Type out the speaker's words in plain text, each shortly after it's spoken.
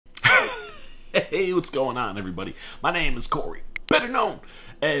Hey, what's going on, everybody? My name is Corey, better known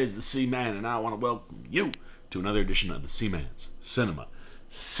as the Seaman, and I want to welcome you to another edition of the Seaman's Cinema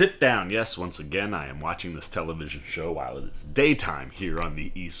Sit Down. Yes, once again, I am watching this television show while it is daytime here on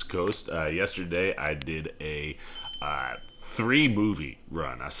the East Coast. Yesterday, I did a 3-movie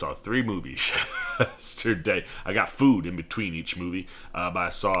run. I saw 3 movies yesterday. I got food in between each movie, but I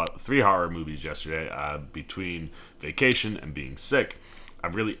saw 3 horror movies yesterday between vacation and being sick.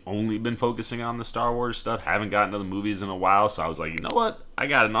 I've really only been focusing on the Star Wars stuff. Haven't gotten to the movies in a while, so I was like, you know what? I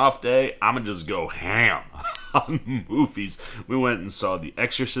got an off day. I'm going to just go ham on movies. We went and saw The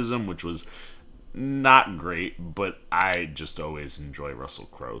Exorcism, which was not great, but I just always enjoy Russell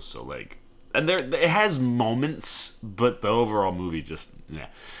Crowe, so like, and it has moments, but the overall movie just, yeah.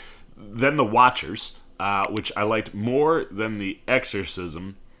 Then The Watchers, which I liked more than The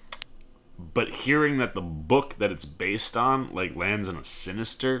Exorcism, but hearing that the book that it's based on like lands in a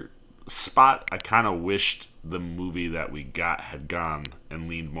sinister spot, I kind of wished the movie that we got had gone and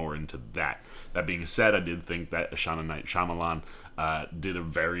leaned more into that. That being said, I did think that Ashana Night Shyamalan did a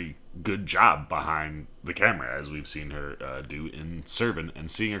very good job behind the camera, as we've seen her do in Servant, and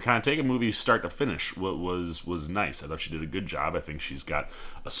seeing her kind of take a movie start to finish was nice. I thought she did a good job. I think she's got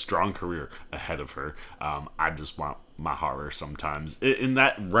a strong career ahead of her. I just want my horror sometimes in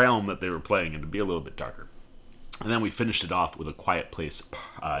that realm that they were playing and to be a little bit darker. And then we finished it off with A Quiet Place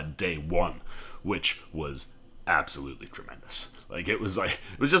Day 1, which was absolutely tremendous. Like it was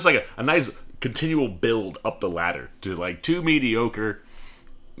just like a nice continual build up the ladder to like 2 mediocre,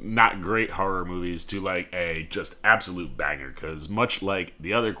 not great horror movies to like a just absolute banger. Because much like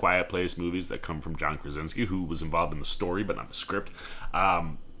the other Quiet Place movies that come from John Krasinski, who was involved in the story but not the script,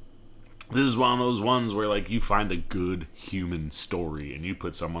 this is one of those ones where like you find a good human story and you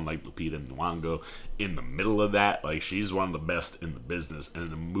put someone like Lupita Nyong'o in the middle of that. Like she's one of the best in the business, and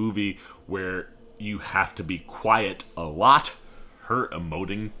in a movie where you have to be quiet a lot, her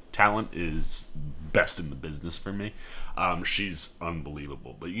emoting talent is best in the business for me. She's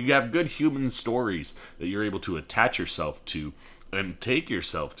unbelievable. But you have good human stories that you're able to attach yourself to and take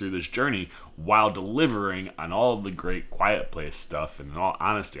yourself through this journey while delivering on all of the great Quiet Place stuff. And in all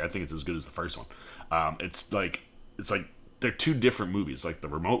honesty, I think it's as good as the first one. It's like they're 2 different movies, like the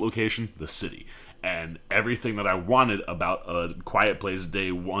remote location, the city, and everything that I wanted about A Quiet Place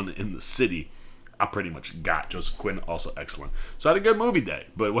Day 1 in the city, I pretty much got. Joseph Quinn, also excellent. So I had a good movie day,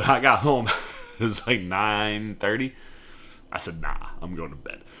 but when I got home, it was like 9:30. I said, nah, I'm going to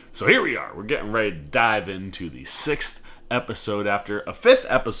bed. So here we are. We're getting ready to dive into the 6th episode after a 5th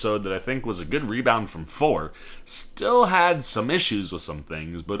episode that I think was a good rebound from 4. Still had some issues with some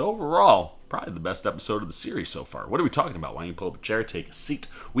things, but overall, probably the best episode of the series so far. What are we talking about? Why don't you pull up a chair, take a seat?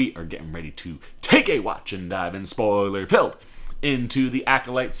 We are getting ready to take a watch and dive in, spoiler-filled, into the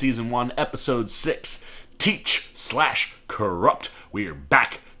Acolyte Season 1, Episode 6, Teach/Corrupt. We are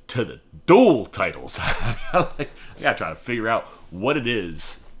back to the dual titles. I gotta try to figure out what it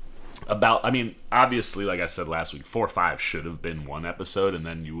is about. I mean, obviously, like I said last week, 4 or 5 should have been 1 episode, and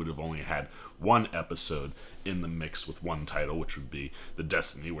then you would have only had 1 episode in the mix with 1 title, which would be The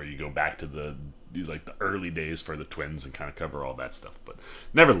Destiny, where you go back to the early days for the twins and kind of cover all that stuff. But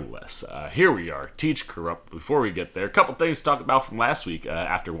nevertheless, here we are, Teach Corrupt. Before we get there, a couple things to talk about from last week.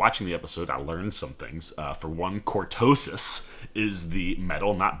 After watching the episode, I learned some things. For one, Cortosis is the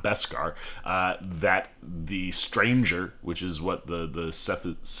metal, not Beskar, that the Stranger, which is what the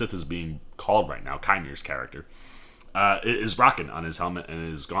Sith is being called right now, Qimir's character, is rocking on his helmet and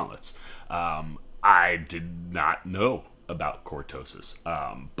his gauntlets. I did not know about Cortosis.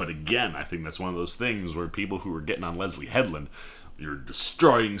 But again, I think that's one of those things where people who are getting on Leslie Headland, you're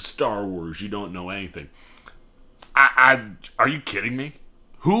destroying Star Wars, you don't know anything. Are you kidding me?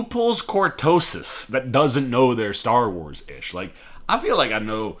 Who pulls Cortosis that doesn't know their Star Wars-ish? Like, I feel like I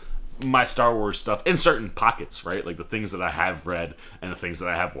know my Star Wars stuff in certain pockets, right? Like the things that I have read and the things that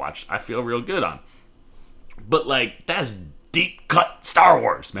I have watched, I feel real good on. But like, that's deep cut Star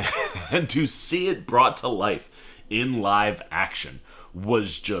Wars, man. And to see it brought to life in live action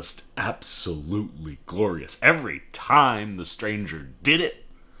was just absolutely glorious. Every time the Stranger did it,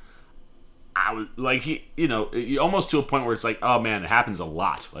 I was like, almost to a point where it's like, oh man, it happens a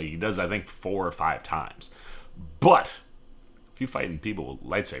lot. Like he does, I think, 4 or 5 times. But if you're fighting people with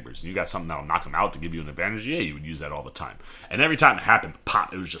lightsabers and you got something that'll knock them out to give you an advantage, yeah, you would use that all the time. And every time it happened,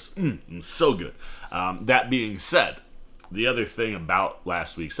 pop, it was just it was so good. That being said, the other thing about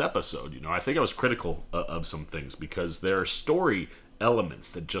last week's episode, I think I was critical of some things because there are story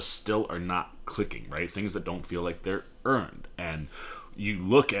elements that just still are not clicking, right? Things that don't feel like they're earned. And you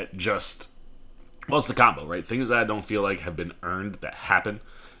look at just, well, it's the combo, right? Things that I don't feel like have been earned that happen.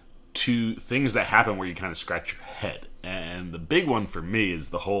 to things that happen where you kind of scratch your head. And the big one for me is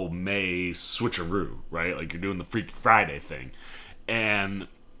the whole Mae switcheroo, right? Like, you're doing the Freaky Friday thing. And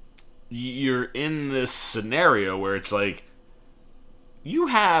you're in this scenario where it's like, you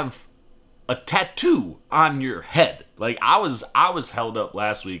have a tattoo on your head. Like, I was held up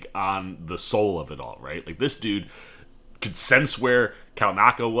last week on the soul of it all, right? Like, this dude could sense where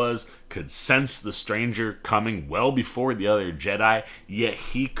Kalnaka was, could sense the stranger coming well before the other Jedi, yet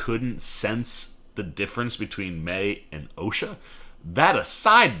he couldn't sense the difference between Mae and Osha. That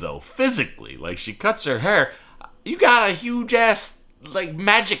aside, though, physically, like, she cuts her hair, you got a huge ass, like,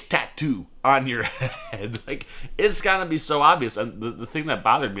 magic tattoo on your head. Like, it's gotta be so obvious. And the thing that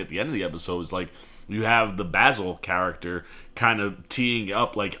bothered me at the end of the episode was, like, you have the Basil character kind of teeing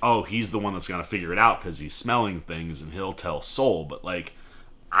up, like, oh, he's the one that's gonna figure it out because he's smelling things and he'll tell Soul. But, like,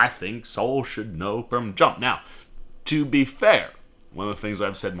 I think Soul should know from jump. Now, to be fair, one of the things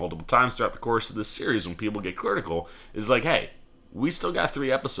I've said multiple times throughout the course of this series when people get critical is like, hey, we still got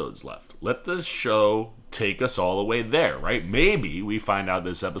 3 episodes left. Let the show take us all the way there, right? Maybe we find out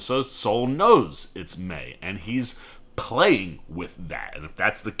this episode Soul knows it's Mae, and he's playing with that. And if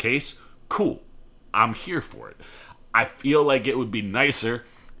that's the case, cool. I'm here for it. I feel like it would be nicer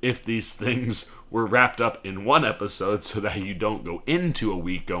if these things were wrapped up in one episode so that you don't go into a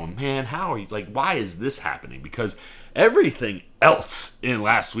week going, man, how are you, like, why is this happening? Because everything else in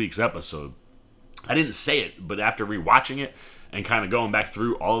last week's episode, I didn't say it, but after rewatching it and kind of going back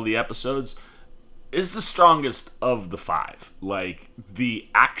through all of the episodes, is the strongest of the 5. Like, the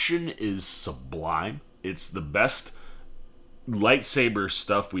action is sublime. It's the best lightsaber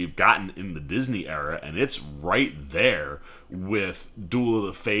stuff we've gotten in the Disney era, and it's right there with Duel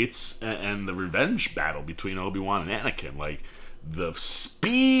of the Fates and the revenge battle between Obi-Wan and Anakin. Like, the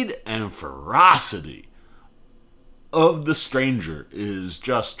speed and ferocity of the stranger is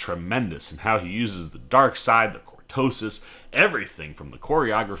just tremendous, and how he uses the dark side, the Cortosis, everything from the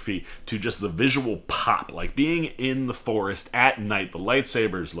choreography to just the visual pop. Like, being in the forest at night, the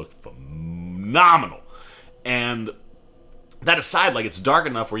lightsabers look phenomenal. And that aside, like, it's dark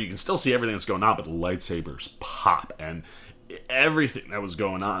enough where you can still see everything that's going on, but the lightsabers pop. And everything that was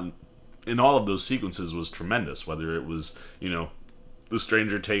going on in all of those sequences was tremendous. Whether it was, you know, the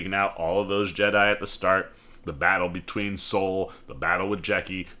stranger taking out all of those Jedi at the start, the battle between Soul, the battle with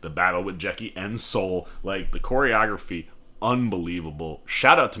Jeki, the battle with Jeki and Soul. Like, the choreography, unbelievable.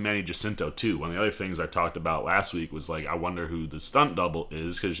 Shout out to Manny Jacinto, too. One of the other things I talked about last week was, like, I wonder who the stunt double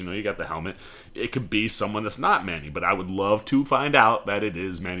is, because, you know, you got the helmet. It could be someone that's not Manny, but I would love to find out that it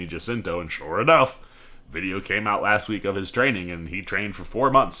is Manny Jacinto, and sure enough, video came out last week of his training, and he trained for 4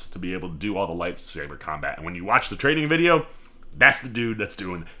 months to be able to do all the lightsaber combat. And when you watch the training video, that's the dude that's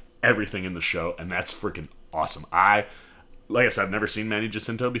doing everything in the show, and that's freaking awesome. Like I said, I've never seen Manny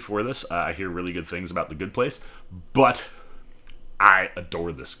Jacinto before this. I hear really good things about The Good Place, but I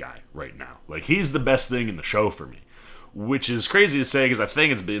adore this guy right now. Like, he's the best thing in the show for me, which is crazy to say because I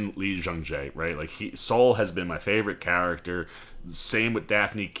think it's been Lee Jung-jae, right? Like, Soul has been my favorite character. Same with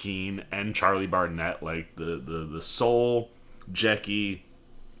Daphne Keene and Charlie Barnett. Like, the Soul, Jeki,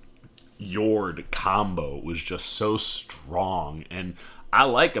 Yord combo was just so strong, and I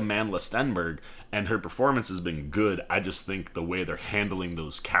like Amandla Stenberg, and her performance has been good. I just think the way they're handling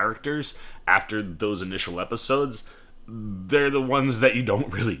those characters after those initial episodes, they're the ones that you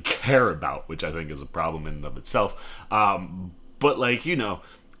don't really care about, which I think is a problem in and of itself. But, like, you know,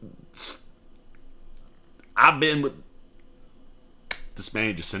 I've been with this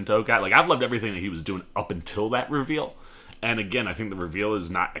Manny Jacinto guy. Like, I've loved everything that he was doing up until that reveal. And again, I think the reveal is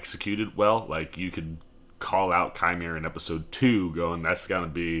not executed well. Like, you could call out Qimir in episode 2, going, that's gonna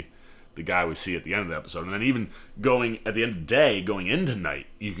be the guy we see at the end of the episode. And then even going at the end of the day, going into night,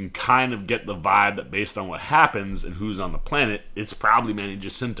 you can kind of get the vibe that based on what happens and who's on the planet, it's probably Manny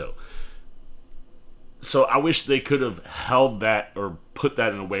Jacinto. So I wish they could have held that or put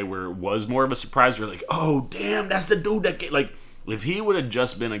that in a way where it was more of a surprise. Where like, oh damn, that's the dude that gave, like, if he would have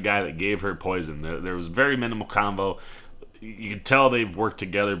just been a guy that gave her poison, there was very minimal combo. You can tell they've worked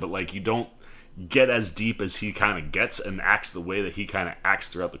together, but like, you don't get as deep as he kind of gets and acts the way that he kind of acts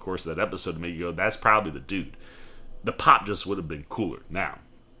throughout the course of that episode to make you go, that's probably the dude. The pop just would have been cooler. Now,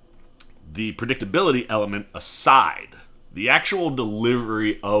 the predictability element aside, the actual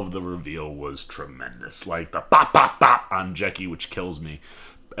delivery of the reveal was tremendous. Like the pop, pop, pop on Jeki, which kills me.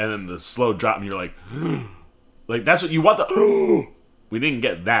 And then the slow drop and you're like, like that's what you want, the we didn't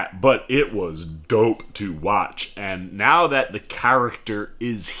get that, but it was dope to watch. And now that the character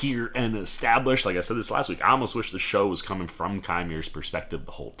is here and established, like I said this last week, I almost wish the show was coming from Qimir's perspective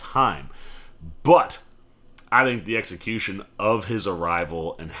the whole time. But I think the execution of his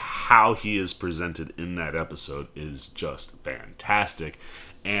arrival and how he is presented in that episode is just fantastic.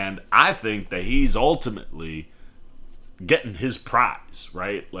 And I think that he's ultimately getting his prize,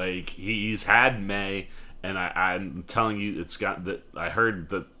 right? Like, he's had Mae, and I'm telling you, it's got that. I heard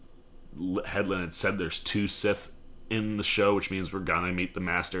that Headland had said there's 2 Sith in the show, which means we're gonna meet the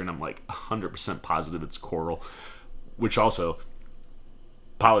Master, and I'm like 100% positive it's Coral. Which also,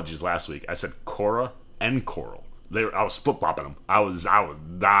 apologies last week, I said Cora and Coral. I was flip-flopping them. I was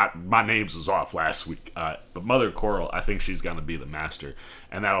not, my names was off last week. But Mother Coral, I think she's gonna be the Master,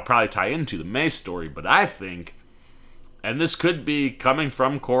 and that'll probably tie into the Mae story. But I think, and this could be coming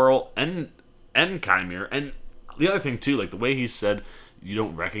from Coral and Qimir, and the other thing too, like the way he said, "You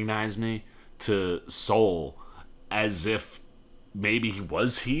don't recognize me," to Soul, as if maybe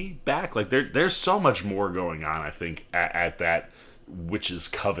was he back? Like there's so much more going on, I think, at that Witch's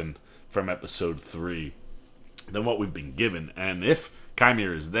Coven from episode 3 than what we've been given. And if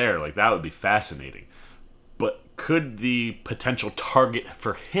Qimir is there, like that would be fascinating. But could the potential target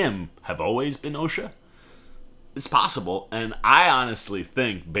for him have always been Osha? It's possible, and I honestly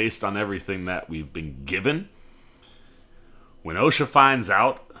think, based on everything that we've been given, when Osha finds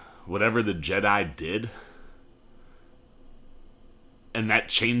out whatever the Jedi did, and that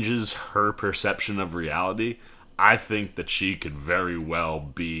changes her perception of reality, I think that she could very well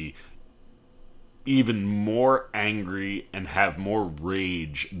be even more angry and have more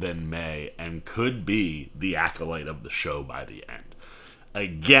rage than Mae, and could be the Acolyte of the show by the end.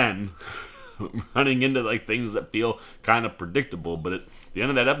 Again, running into like things that feel kind of predictable, but at the end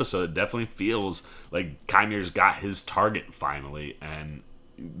of that episode, it definitely feels like Qimir's got his target finally, and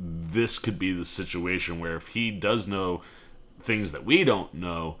this could be the situation where if he does know things that we don't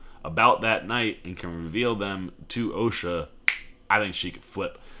know about that night and can reveal them to Osha, I think she could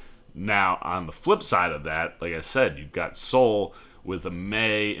flip. Now, on the flip side of that, like I said, you've got Soul with a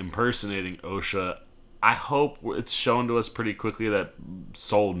Mae impersonating Osha. I hope it's shown to us pretty quickly that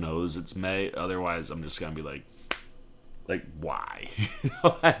Soul knows it's Mae. Otherwise, I'm just going to be like, why? You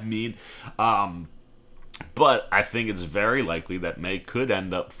know what I mean? But I think it's very likely that Mae could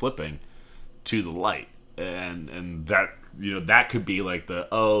end up flipping to the light. And that, you know, that could be like the,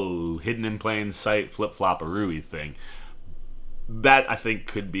 hidden in plain sight, flip-flop-a-rooey thing. That, I think,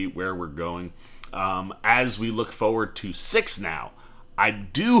 could be where we're going. As we look forward to 6 now, I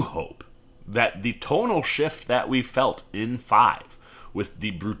do hope that the tonal shift that we felt in 5, with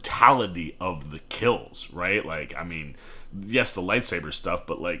the brutality of the kills, right? Like, I mean, yes, the lightsaber stuff,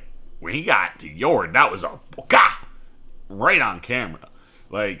 but like, when he got to Yord, that was a right on camera.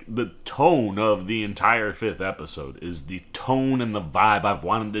 Like, the tone of the entire 5th episode is the tone and the vibe I've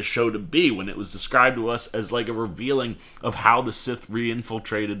wanted this show to be when it was described to us as like a revealing of how the Sith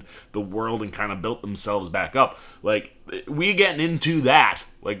re-infiltrated the world and kind of built themselves back up. Like, we getting into that.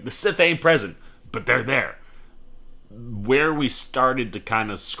 Like, the Sith ain't present, but they're there. Where we started to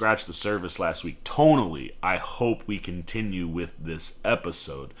kind of scratch the surface last week, tonally, I hope we continue with this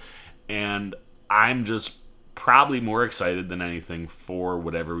episode. And I'm just probably more excited than anything for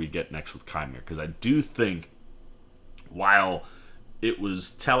whatever we get next with Qimir, because I do think, while it was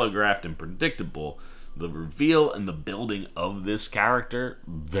telegraphed and predictable, the reveal and the building of this character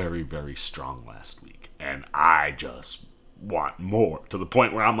very, very strong last week, and I just want more, to the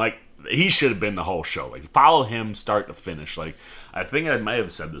point where I'm like, he should have been the whole show. Like, follow him start to finish. Like, I think I might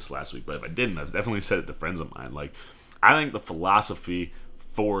have said this last week, but if I didn't, I've definitely said it to friends of mine. Like, I think the philosophy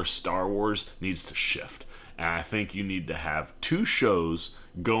for Star Wars needs to shift. And I think you need to have 2 shows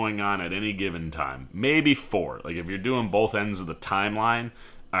going on at any given time. Maybe 4. Like, if you're doing both ends of the timeline,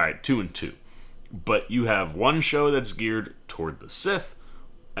 all right, 2 and 2. But you have one show that's geared toward the Sith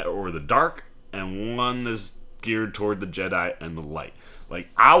or the dark, and one that's geared toward the Jedi and the light. Like,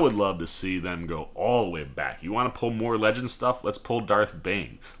 I would love to see them go all the way back. You want to pull more Legend stuff? Let's pull Darth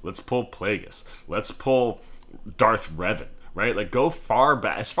Bane. Let's pull Plagueis. Let's pull Darth Revan, right? Like, go far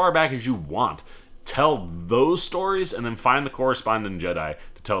back as you want. Tell those stories, and then find the corresponding Jedi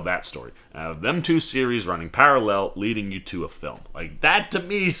to tell that story. Have them 2 series running parallel, leading you to a film. Like, that to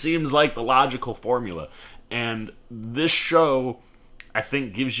me seems like the logical formula. And this show, I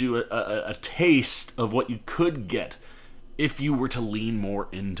think, gives you a taste of what you could get if you were to lean more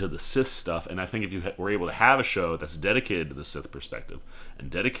into the Sith stuff. And I think if you were able to have a show that's dedicated to the Sith perspective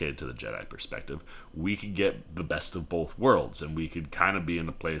and dedicated to the Jedi perspective, we could get the best of both worlds, and we could kind of be in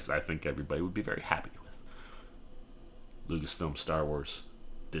a place that I think everybody would be very happy with. Lucasfilm, Star Wars,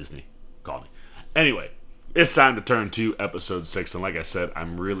 Disney, call me. Anyway, it's time to turn to episode 6, and like I said,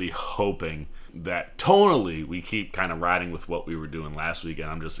 I'm really hoping that tonally we keep kind of riding with what we were doing last week, and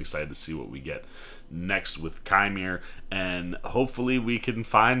I'm just excited to see what we get next with Qimir, and hopefully we can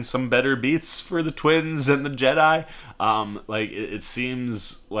find some better beats for the twins and the Jedi. Like it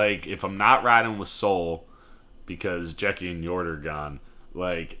seems like if I'm not riding with Soul, because Jackie and Yord are gone,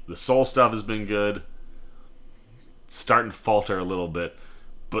 like the Soul stuff has been good. It's starting to falter a little bit,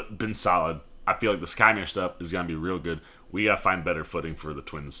 but been solid. I feel like this Qimir stuff is gonna be real good. We gotta find better footing for the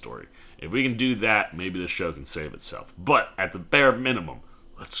twins story. If we can do that, maybe the show can save itself. But at the bare minimum,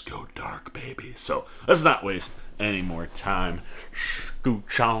 let's go dark, baby. So let's not waste any more time.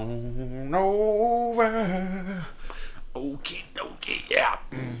 Scooch on over. Okay, yeah.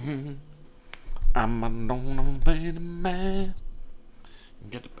 I'm a man.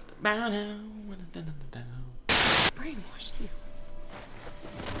 Get it down. Brainwashed you.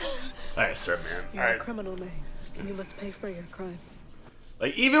 Alright, sir, man. You're a criminal, Mae, and you must pay for your crimes.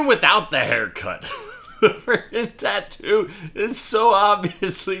 Like, even without the haircut, the freaking tattoo is so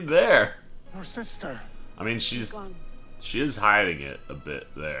obviously there. Her sister. I mean, she is hiding it a bit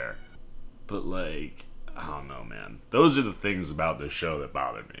there. But, like, I don't know, man. Those are the things about this show that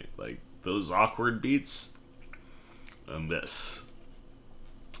bother me. Like, those awkward beats and this.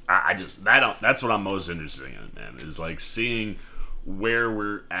 That's what I'm most interested in, man, is like seeing where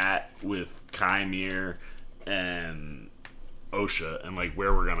we're at with Qimir and Osha and like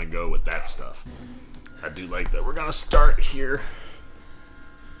where we're gonna go with that stuff. I do like that we're gonna start here.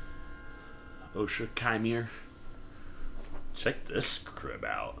 Osha, Qimir. Check this crib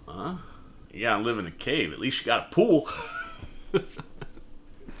out, huh? You gotta live in a cave. At least you got a pool.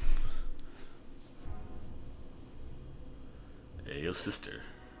 Hey, your sister.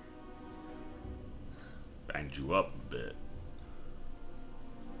 Banged you up a bit.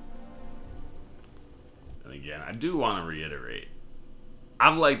 And again, I do want to reiterate,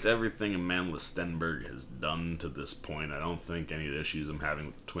 I've liked everything Amanda Stenberg has done to this point. I don't think any of the issues I'm having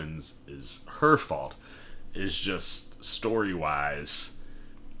with the twins is her fault. It's just story-wise,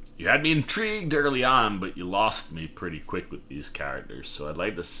 you had me intrigued early on, but you lost me pretty quick with these characters. So I'd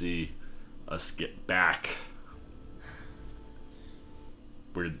like to see us get back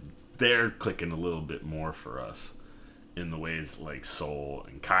where they're clicking a little bit more for us in the ways like Soul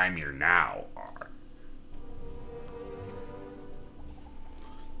and Qimir now are.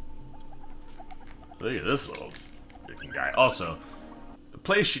 Look at this little freaking guy. Also, the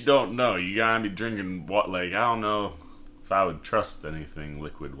place you don't know, you gotta be drinking what, like, I don't know if I would trust anything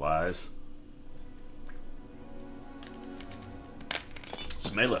liquid-wise.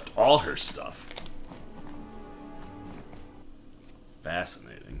 So Mae left all her stuff.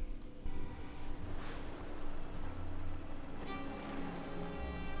 Fascinating.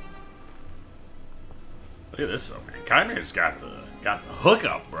 Look at this though, man. Qimir's got the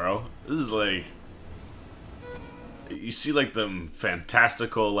hookup, bro. This is like, you see like the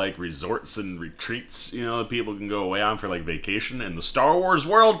fantastical like resorts and retreats, you know, that people can go away on for like vacation. In the Star Wars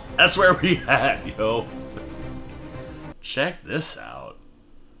world, that's where we at, yo. Check this out.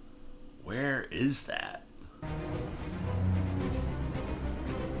 Where is that?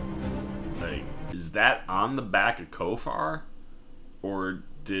 Like, is that on the back of Kofar? Or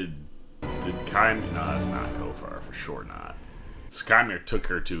did Qimir... No, that's not Kofar, for sure not. So Qimir took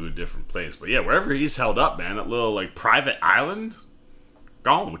her to a different place. But yeah, wherever he's held up, man, that little, like, private island,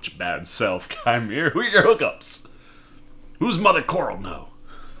 gone with your bad self, Qimir. Who are your hookups? Who's Mother Coral? No.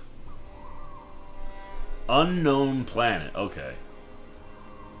 Unknown planet. Okay.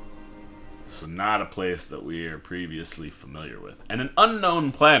 So not a place that we are previously familiar with. And an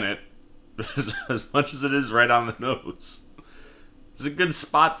unknown planet, as much as it is right on the nose, it's a good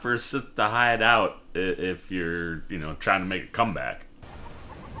spot for Sith to hide out if you're, you know, trying to make a comeback.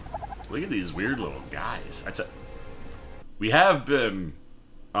 Look at these weird little guys. We have been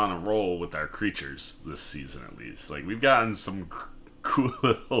on a roll with our creatures this season, at least. Like, we've gotten some cool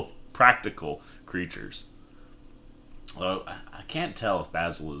little practical creatures. Although, I can't tell if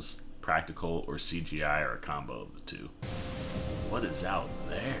Basil is practical or CGI or a combo of the two. What is out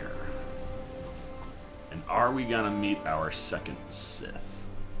there? And are we gonna meet our second Sith?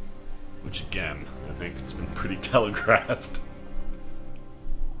 Which again, I think it's been pretty telegraphed.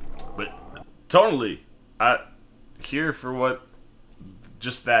 But tonally, here for what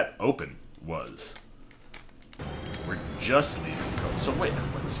just that open was. We're just leaving Coast. So wait,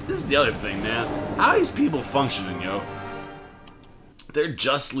 this is the other thing, man. How are these people functioning, yo? They're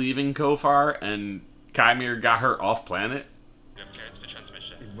just leaving Kofar and Qimir got her off planet? You have clearance for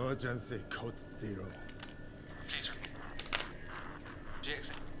transmission. Emergency code 0. Please repeat.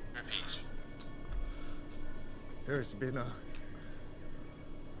 There's been a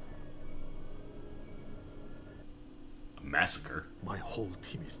massacre. My whole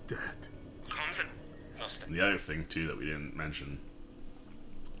team is dead. Comms lost it. The other thing too that we didn't mention,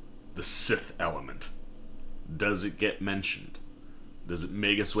 the Sith element. Does it get mentioned? Does it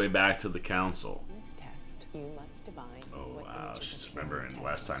make its way back to the council? This test, you must divine. Oh what wow, images she's appear remembering in the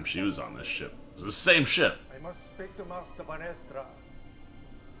last test time must she was on this ship. It was the same ship. I must speak to Master Vernestra.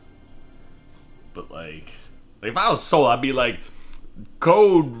 But like if I was Soul, I'd be like,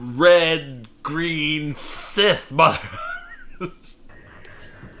 code red, green, Sith, mother.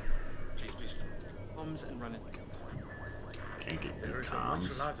 Comms and run it. Can't get There good is a much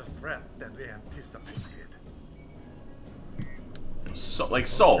comms. larger threat than we anticipated. So, like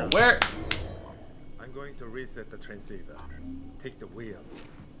Soul, where? I'm going to reset the transceiver. Take the wheel.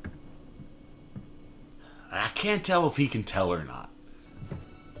 I can't tell if he can tell or not.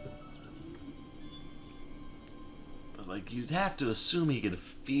 But like, you'd have to assume he could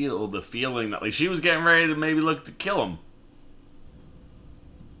feel the feeling that like she was getting ready to maybe look to kill him.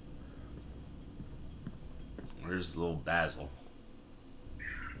 Where's little Basil?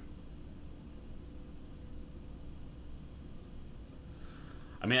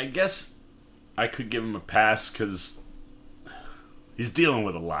 I mean, I guess I could give him a pass because he's dealing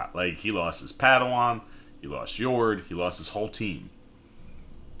with a lot. Like, he lost his Padawan, he lost Yord, he lost his whole team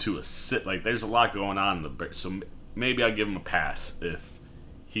to a Sith. Like, there's a lot going on in the... So maybe I'll give him a pass if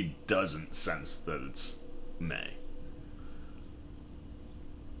he doesn't sense that it's Mae.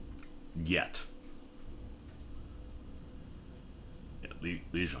 Yet. Yeah, Li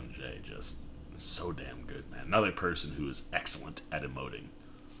Zhongzhe just so damn good, man. Another person who is excellent at emoting.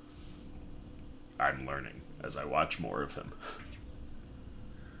 I'm learning as I watch more of him.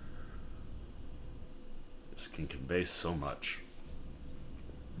 This can convey so much.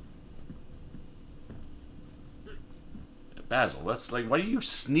 Basil, that's like, what are you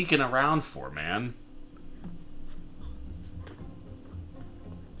sneaking around for, man?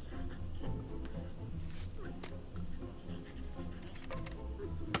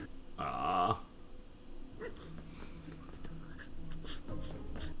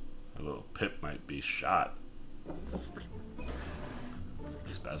 A little pip might be shot.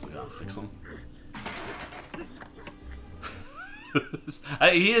 Is Basil gonna fix him?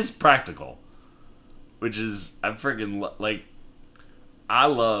 He is practical, which is I freaking like. I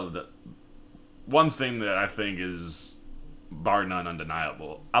love that. One thing that I think is bar none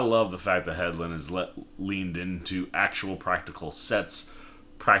undeniable. I love the fact that Headland has leaned into actual practical sets,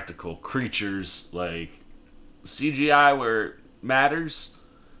 practical creatures, like CGI where it matters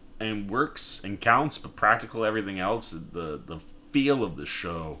and works and counts, but practical everything else. The feel of the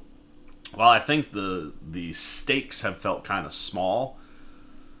show, while I think the stakes have felt kind of small,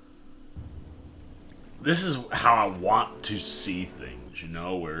 this is how I want to see things, you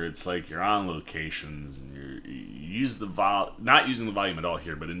know, where it's like you're on locations and you use the not using the volume at all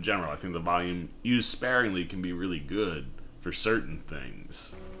here, but in general I think the volume used sparingly can be really good for certain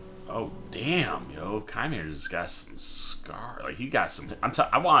things. Oh damn, yo, Qimir's got some scar. Like he got some.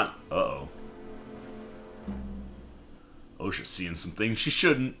 I want. Osha's seeing some things she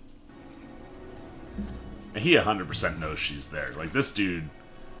shouldn't, and he 100% knows she's there. Like this dude,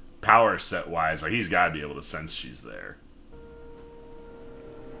 power set wise, like he's got to be able to sense she's there.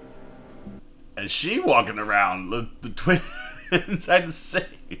 And she walking around the twins. I'd say.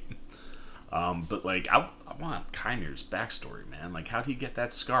 But like I want Qimir's backstory, man. Like, how'd he get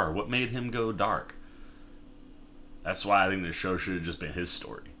that scar? What made him go dark? That's why I think the show should have just been his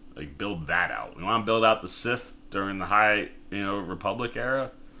story. Like, build that out. We want to build out the Sith during the High, Republic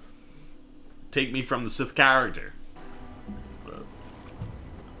era. Take me from the Sith character. But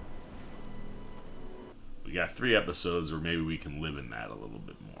we got 3 episodes where maybe we can live in that a little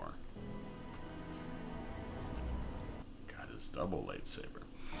bit more. Got his double lightsaber.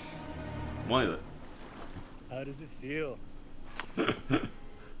 How does it feel?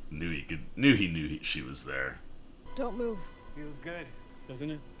 knew she was there. Don't move. Feels good, doesn't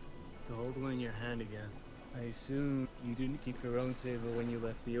it? To hold one in your hand again. I assume you didn't keep your own saber when you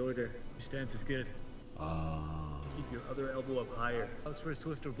left the order. Your stance is good. Keep your other elbow up higher. How's for a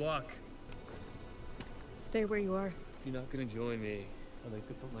swifter block? Stay where you are. If you're not gonna join me, I'd like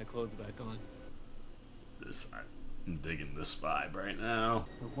to put my clothes back on. I'm digging this vibe right now.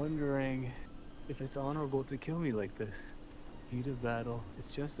 I'm wondering if it's honorable to kill me like this. Heat of battle is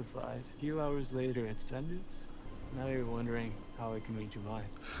justified. A few hours later, it's vengeance. Now you're wondering how I can read your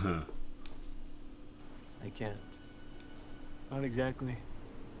mind. I can't. Not exactly.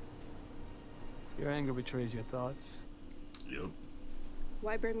 Your anger betrays your thoughts. Yep.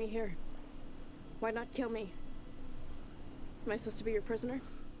 Why bring me here? Why not kill me? Am I supposed to be your prisoner?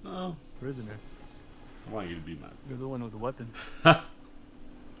 No. Prisoner. I want you to be mine. You're the one with the weapon.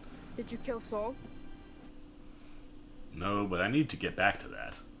 Did you kill Saul? No, but I need to get back to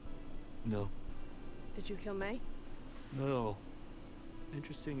that. No. Did you kill Mae? No.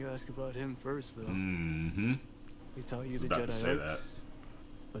 Interesting you ask about him first, though. Mm-hmm. He taught you Was the about to Jedi say arts, that.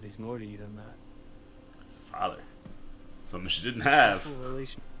 but he's more to you than that. His father. Something she didn't have. Special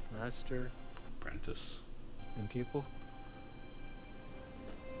relation, master Apprentice. and pupil.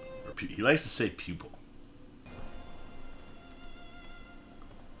 Or he likes to say pupil.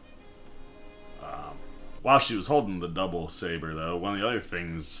 While she was holding the double saber, though, one of the other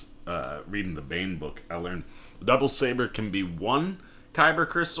things, reading the Bane book, I learned the double saber can be one kyber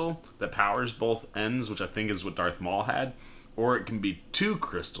crystal that powers both ends, which I think is what Darth Maul had, or it can be two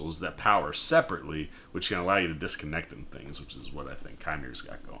crystals that power separately, which can allow you to disconnect them things, which is what I think Qimir's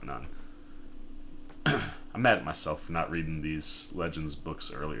got going on. I'm mad at myself for not reading these Legends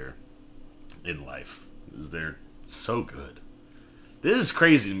books earlier in life, because they're so good. This is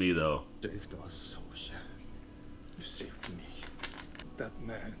crazy to me, though. Saved us, Osha. You saved me. That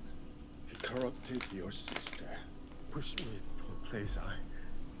man, he corrupted your sister. Pushed me to a place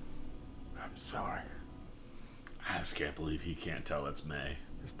I'm sorry. I just can't believe he can't tell it's Mae.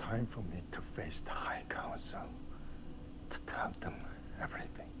 It's time for me to face the High Council. To tell them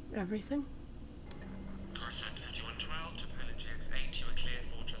everything. Everything? Coruscant 5112 to pilot GX8, you are cleared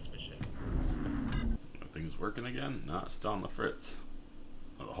for transmission. Things working again? No, it's still on the fritz.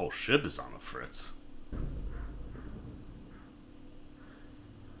 Well, the whole ship is on the fritz.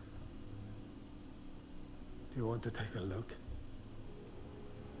 Do you want to take a look?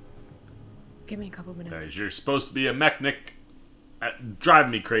 Give me a couple minutes. Guys, you're supposed to be a mechanic.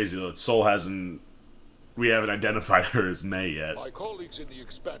 Driving me crazy though. Soul hasn't. We haven't identified her as Mae yet. My colleagues in the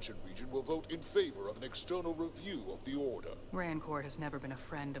expansion region will vote in favor of an external review of the Order. Rancor has never been a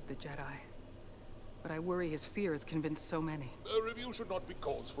friend of the Jedi. But I worry his fears convinced so many. A review should not be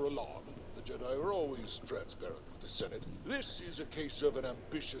cause for alarm. The Jedi are always transparent with the Senate. This is a case of an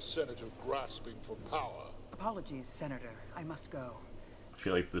ambitious senator grasping for power. Apologies, Senator. I must go. I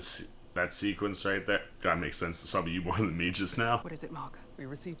feel like that sequence right there gotta make sense to some of you more than me just now. What is it, Mog? We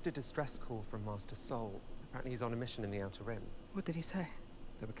received a distress call from Master Soul. Apparently he's on a mission in the Outer Rim. What did he say?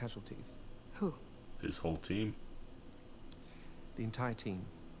 There were casualties. Who? His whole team. The entire team.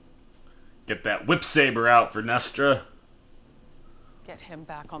 Get that whip saber out, Vernestra. Get him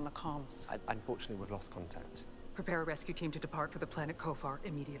back on the comms. Unfortunately, we've lost contact. Prepare a rescue team to depart for the planet Kofar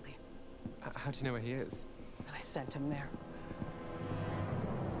immediately. How do you know where he is? I sent him there.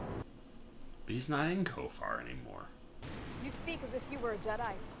 But he's not in Kofar anymore. You speak as if you were a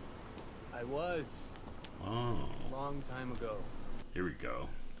Jedi. I was. Oh. A long time ago. Here we go.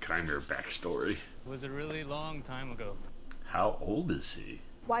 Qimir backstory. It was a really long time ago. How old is he?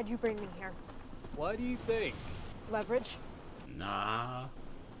 Why'd you bring me here? Why do you think? Leverage? Nah.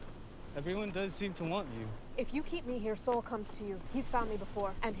 Everyone does seem to want you. If you keep me here, Soul comes to you. He's found me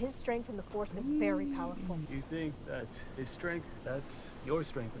before, and his strength in the Force is very powerful. You think that his strength, that's your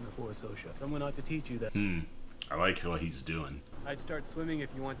strength in the Force, Osha. Someone ought to teach you that. I like what he's doing. I'd start swimming if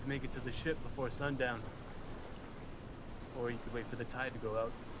you want to make it to the ship before sundown. Or you could wait for the tide to go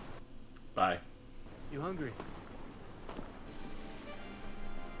out. Bye. You hungry?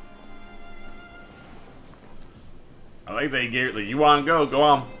 I like that he gave like, you want to go? Go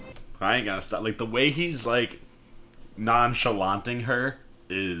on. I ain't gonna stop. Like, the way he's, like, nonchalanting her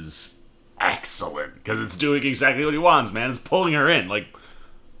is excellent. Because it's doing exactly what he wants, man. It's pulling her in. Like,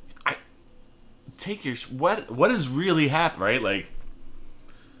 take your... What is really happening, right?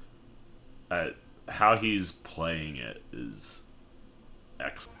 Like, how he's playing it is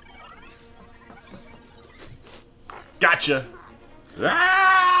excellent. Gotcha!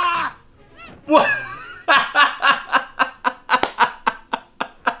 Ah! What?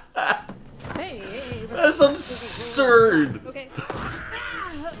 That's absurd. Okay.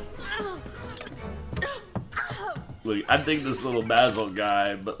 Look, I think this little Basil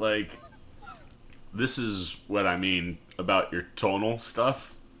guy, but like, this is what I mean about your tonal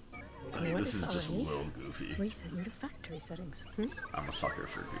stuff. Like, this is just a little goofy. Reset your factory settings. I'm a sucker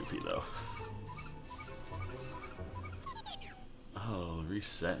for goofy though. Oh,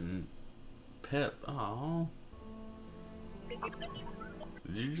 resetting Pip. Oh.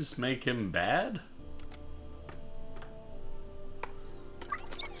 Did you just make him bad?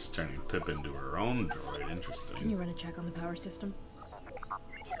 She's turning Pip into her own droid. Interesting. Can you run a check on the power system?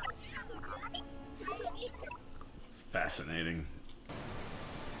 Fascinating.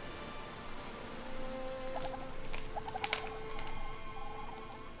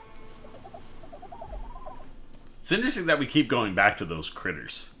 It's interesting that we keep going back to those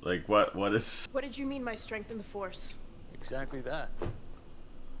critters. Like, what is... What did you mean by strength in the Force? Exactly that.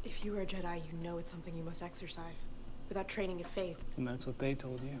 If you are a Jedi, you know it's something you must exercise. Without training, it fades. And that's what they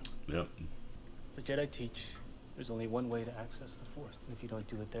told you. Yep. The Jedi teach there's only one way to access the Force. And if you don't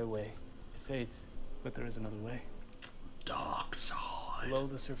do it their way, it fades. But there is another way. Dark side. Below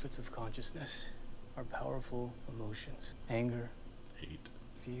the surface of consciousness are powerful emotions. Anger, Hate.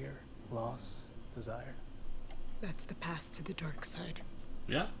 fear, loss, desire. That's the path to the dark side.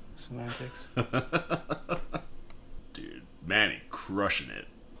 Yeah. Semantics. Dude, Manny crushing it.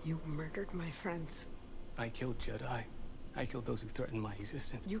 You murdered my friends. I killed Jedi. I killed those who threatened my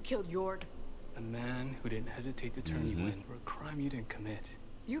existence. You killed Yord. A man who didn't hesitate to turn you in for a crime you didn't commit.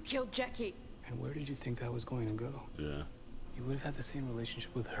 You killed Jackie. And where did you think that was going to go? Yeah. You would have had the same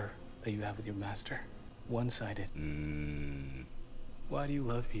relationship with her that you have with your master. One-sided. Why do you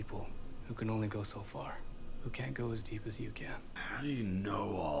love people who can only go so far? Who can't go as deep as you can? How do you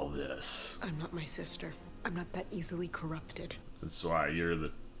know all this? I'm not my sister. I'm not that easily corrupted. That's why you're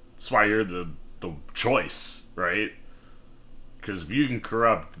the choice, right? Because if you can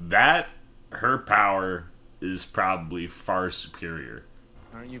corrupt that, her power is probably far superior.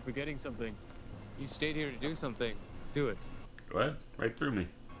 Aren't you forgetting something? You stayed here to do something. Do it. What? Right through me.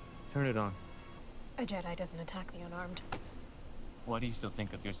 Turn it on. A Jedi doesn't attack the unarmed. Why do you still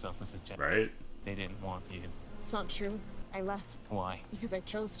think of yourself as a Jedi? Right? They didn't want you. It's not true. I left Why? because I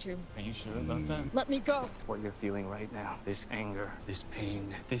chose to. Are you sure about that? Let me go. What you're feeling right now, this anger, this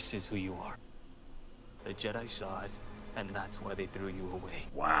pain, this is who you are. The Jedi saw it, and that's why they threw you away.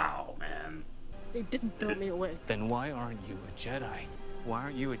 Wow, man. They didn't throw me away. Then why aren't you a Jedi? Why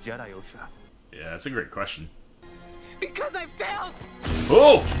aren't you a Jedi, Osha? Yeah, that's a great question. Because I failed!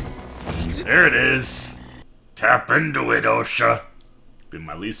 Oh! There it is. Tap into it, Osha. Been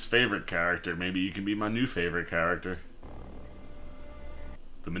my least favorite character. Maybe you can be my new favorite character.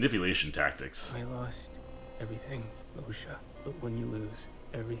 The manipulation tactics. I lost everything, Osha. But when you lose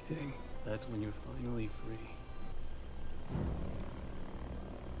everything, that's when you're finally free.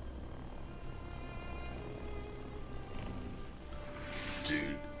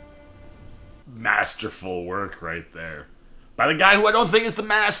 Dude. Masterful work right there. By the guy who I don't think is the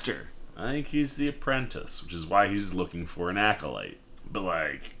master. I think he's the apprentice, which is why he's looking for an acolyte. But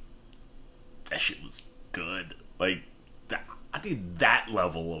like, that shit was good. Like, I need that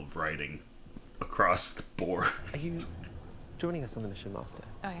level of writing across the board. Are you joining us on the mission, Master?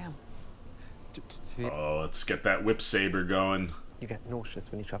 I am. Oh, let's get that whip saber going. You get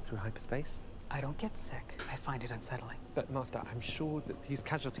nauseous when you travel through hyperspace? I don't get sick. I find it unsettling. But Master, I'm sure that these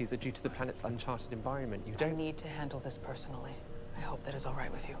casualties are due to the planet's uncharted environment. You I don't need to handle this personally. I hope that is all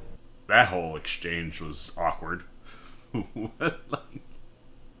right with you. That whole exchange was awkward. I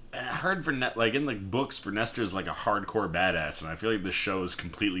heard like in the books, Vernestra is like a hardcore badass, and I feel like this show is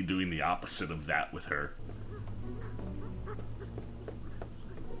completely doing the opposite of that with her.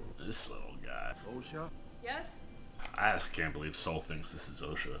 This little guy. Osha? Yes? I just can't believe Soul thinks this is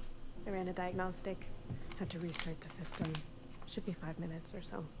Osha. I ran a diagnostic. Had to restart the system. Should be 5 minutes or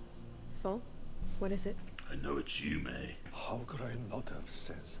so. Soul? What is it? I know it's you, Mae. How could I not have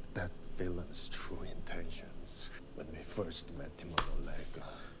sensed that villain's true intentions when we first met him on Olega?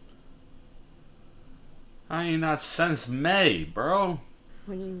 How you not sense Mae, bro?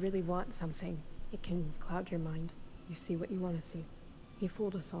 When you really want something, it can cloud your mind. You see what you want to see. He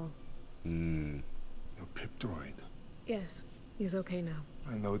fooled us all. Your pip droid. Yes, he's okay now.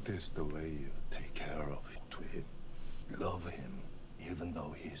 I noticed the way you take care of him, to him. Love him, even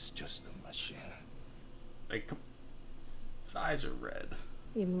though he's just a machine. Like, his eyes are red.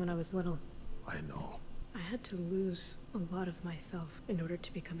 Even when I was little, I know. I had to lose a lot of myself in order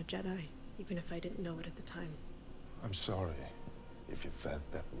to become a Jedi, even if I didn't know it at the time. I'm sorry if you felt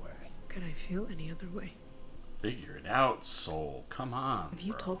that way. Could I feel any other way? Figure it out, Soul. Come on, Have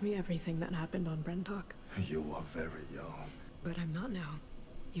you bro. told me everything that happened on Brentalk? You are very young. But I'm not now.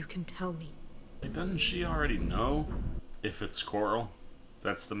 You can tell me. Like, doesn't she already know if it's Coral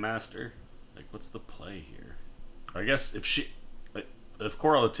that's the master? Like, what's the play here? I guess if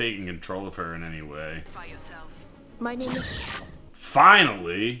Coral had taken control of her in any way. My name is...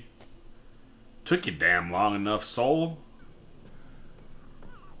 Finally! Took you damn long enough, Soul.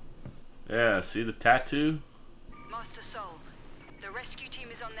 Yeah, see the tattoo? Master Soul, the rescue team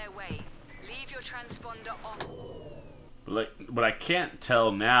is on their way. Leave your transponder on. But like, what I can't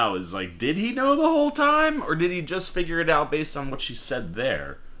tell now is like, did he know the whole time? Or did he just figure it out based on what she said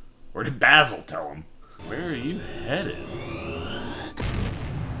there? Or did Basil tell him? Where are you headed?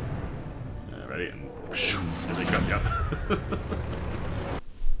 Ready? And there they come, yep.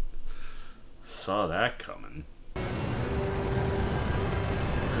 Saw that coming. Where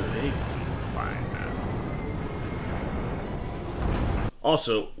do they find that?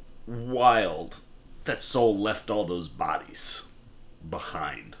 Also, wild that Soul left all those bodies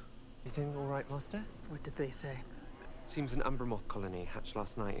behind. You doing all right, Master? What did they say? Seems an Umbra Moth colony hatched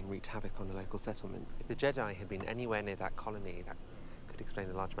last night and wreaked havoc on the local settlement. If the Jedi had been anywhere near that colony, that could explain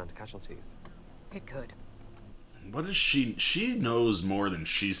a large amount of casualties. It could. What is she? She knows more than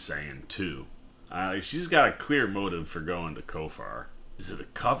she's saying, too. She's got a clear motive for going to Kofar. Is it a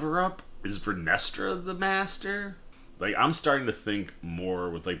cover-up? Is Vernestra the master? Like, I'm starting to think more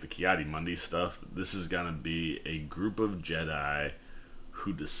with, like, the Ki-Adi-Mundi stuff. This is gonna be a group of Jedi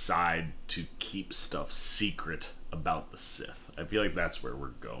who decide to keep stuff secret about the Sith. I feel like that's where we're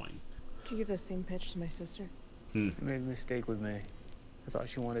going. Did you give the same pitch to my sister? I made a mistake with Mae. I thought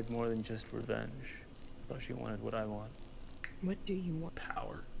she wanted more than just revenge. I thought she wanted what I want. What do you want?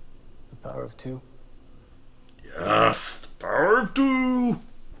 Power. The power of two. Yes, the power of two!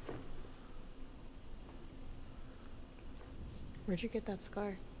 Where'd you get that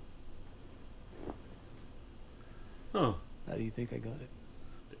scar? Oh. How do you think I got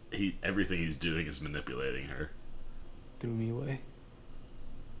it? Everything he's doing is manipulating her. Threw me away.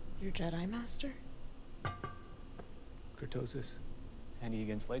 Your Jedi Master? Cortosis. Handy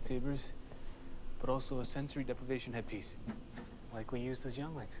against lightsabers, but also a sensory deprivation headpiece. Like we used as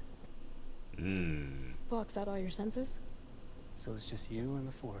younglings. Blocks out all your senses? So it's just you and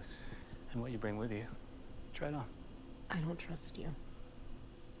the Force, and what you bring with you. Try it on. I don't trust you.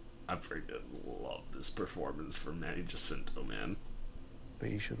 I freaking love this performance from Manny Jacinto, man. But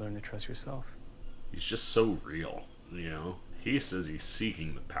you should learn to trust yourself. He's just so real, you know? He says he's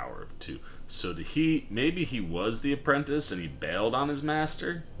seeking the power of two. So did he... Maybe he was the apprentice and he bailed on his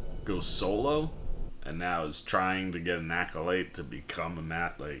master? Goes solo? And now is trying to get an Acolyte to become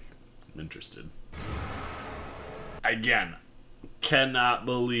a like... I'm interested. Again, cannot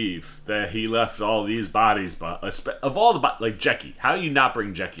believe that he left all these bodies, but of all the like Jecki, how do you not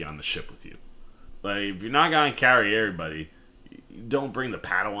bring Jecki on the ship with you? Like, if you're not gonna carry everybody, you don't bring the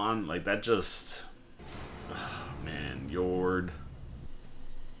Padawan. Like, that just, oh, man, Yord.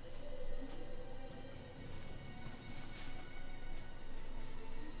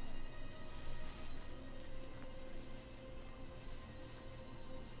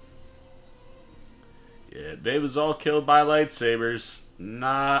 Yeah, they was all killed by lightsabers,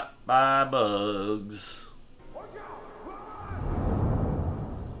 not by bugs.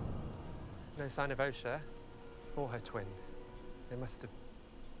 No sign of Osha or her twin. They must have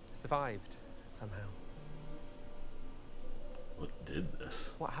survived somehow. What did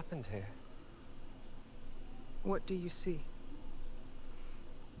this? What happened here? What do you see?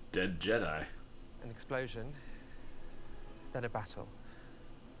 Dead Jedi. An explosion, then a battle.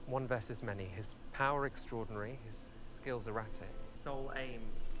 One versus many. His power extraordinary, his skills erratic. Sole aim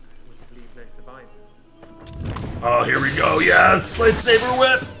was to leave no survivors. Oh, here we go. Yes! Lightsaber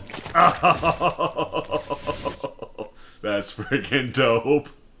whip! Oh, that's freaking dope.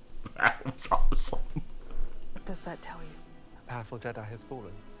 That was awesome. What does that tell you? A powerful Jedi has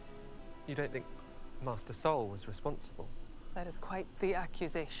fallen. You don't think Master Soul was responsible? That is quite the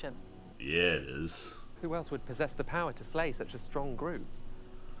accusation. Yeah, it is. Who else would possess the power to slay such a strong group?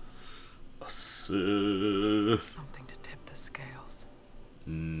 A Sith. Something to tip the scales.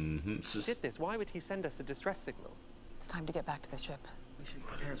 Mm-hmm. He did this. Why would he send us a distress signal? It's time to get back to the ship. We should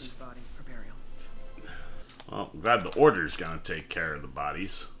prepare these bodies for burial. Well, I'm glad the Order's gonna take care of the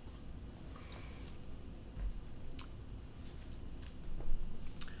bodies.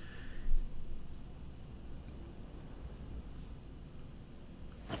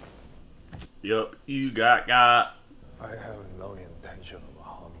 Yup, you got. I have no intention of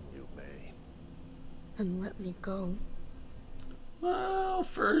harming you, Mae. And let me go. Well,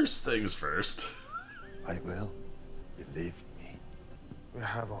 first things first. I will. Believe me. We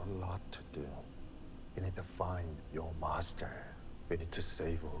have a lot to do. We need to find your master. We need to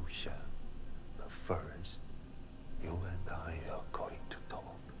save Osha. But first, you and I are going to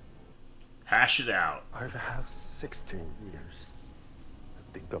talk. Hash it out. I've had 16 years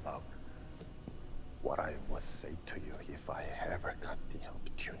to think about what I would say to you if I ever got the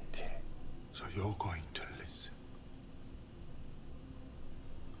opportunity. So you're going to listen.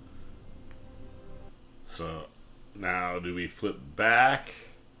 So, now do we flip back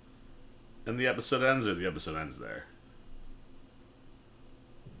and the episode ends, or the episode ends there?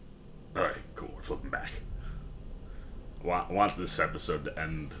 Alright, cool, we're flipping back. I want this episode to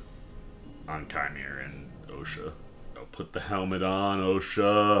end on Qimir and Osha. Oh, put the helmet on,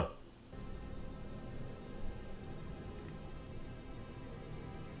 Osha!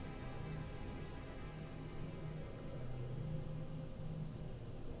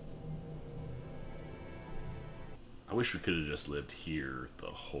 I wish we could have just lived here the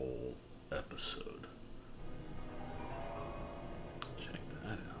whole episode. Check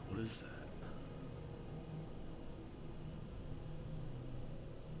that out. What is that?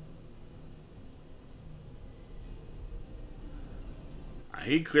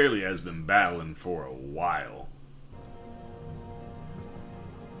 He clearly has been battling for a while.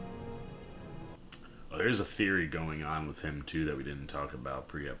 Oh, there's a theory going on with him too that we didn't talk about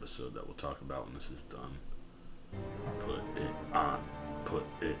pre-episode that we'll talk about when this is done. Put it on. Put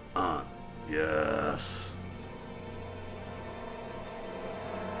it on. Yes.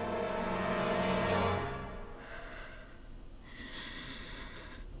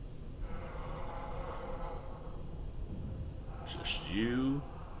 Just you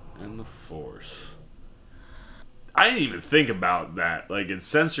and the Force. I didn't even think about that. Like, it's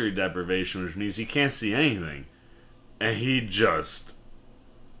sensory deprivation, which means he can't see anything. And he just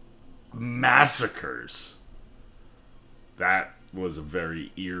massacres. That was a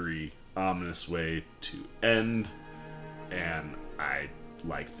very eerie, ominous way to end. And I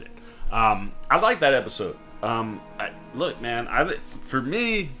liked it. I liked that episode. Look, man, for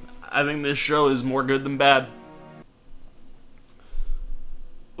me, I think this show is more good than bad.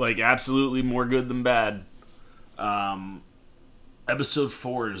 Like, absolutely more good than bad. Episode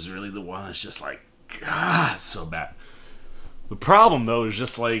 4 is really the one that's just like, God, so bad. The problem, though, is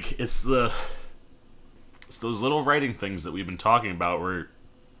just like, it's those little writing things that we've been talking about where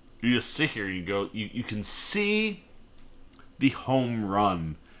you just sit here and you go, you can see the home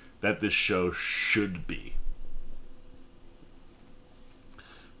run that this show should be.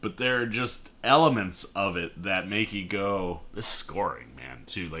 But there are just elements of it that make you go, this scoring, man,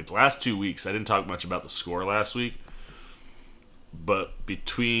 too. Like, the last 2 weeks, I didn't talk much about the score last week. But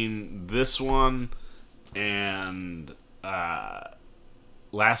between this one and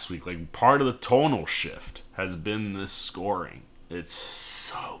last week, like, part of the tonal shift has been this scoring. It's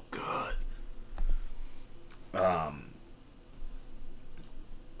so good. Like,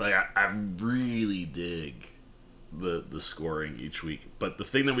 I really dig the scoring each week. But the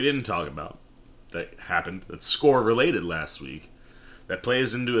thing that we didn't talk about that happened, that's score related last week, that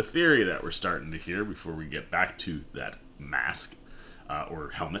plays into a theory that we're starting to hear before we get back to that mask or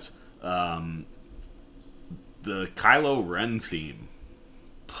helmet. The Kylo Ren theme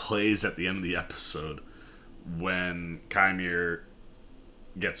plays at the end of the episode when Qimir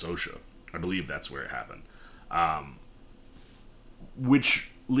gets Osha. I believe that's where it happened. Which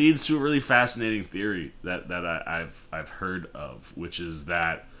leads to a really fascinating theory that I've heard of, which is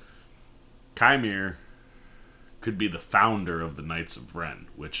that Qimir could be the founder of the Knights of Ren,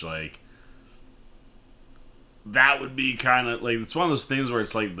 which, like, that would be kind of like, it's one of those things where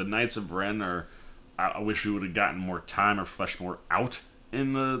it's like the Knights of Ren are, I wish we would have gotten more time or fleshed more out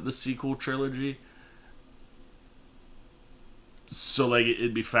in the sequel trilogy. So, like,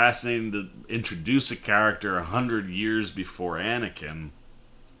 it'd be fascinating to introduce a character 100 years before Anakin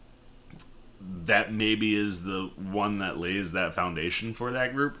that maybe is the one that lays that foundation for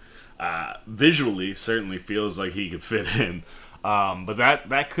that group. Visually, certainly feels like he could fit in. But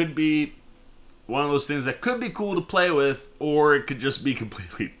that could be one of those things that could be cool to play with, or it could just be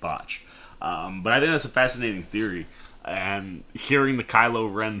completely botched. But I think that's a fascinating theory. And hearing the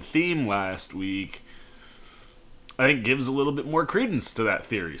Kylo Ren theme last week, I think gives a little bit more credence to that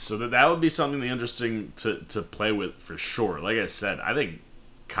theory. So that would be something interesting to play with for sure. Like I said, I think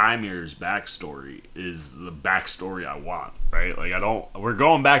Qimir's backstory is the backstory I want, right? Like, we're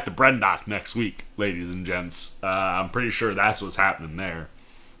going back to Brendok next week, ladies and gents. I'm pretty sure that's what's happening there.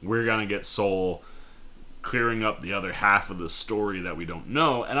 We're gonna get Soul clearing up the other half of the story that we don't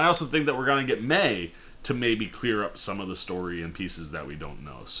know, and I also think that we're gonna get Mae to maybe clear up some of the story and pieces that we don't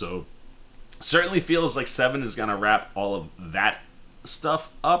know. So, certainly feels like 7 is gonna wrap all of that stuff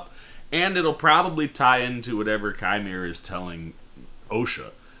up, and it'll probably tie into whatever Qimir is telling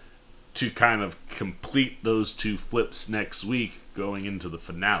Osha to kind of complete those two flips next week going into the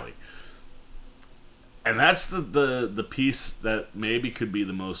finale. And that's the piece that maybe could be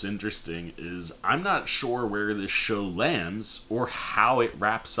the most interesting, is I'm not sure where this show lands or how it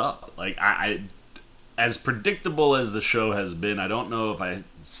wraps up. Like, I as predictable as the show has been, I don't know if I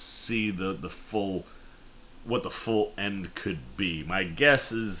see what the full end could be. My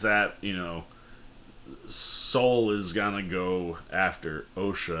guess is that, you know, Soul is gonna go after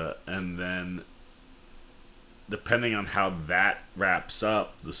Osha, and then depending on how that wraps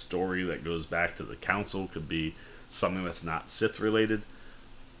up, the story that goes back to the council could be something that's not Sith related.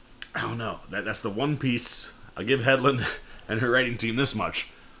 I don't know. That's the one piece. I'll give Headland and her writing team this much.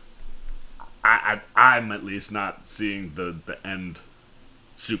 I'm at least not seeing the end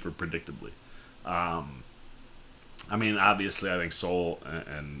super predictably. I mean, obviously, I think Soul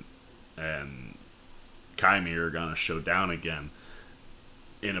and and Qimir are gonna show down again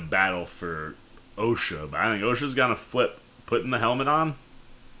in a battle for Osha. But I think Osha's gonna flip, putting the helmet on.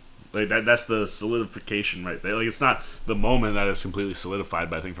 Like that's the solidification right there. Like it's not the moment that is completely solidified,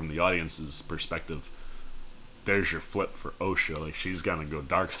 but I think from the audience's perspective, there's your flip for Osha. Like she's gonna go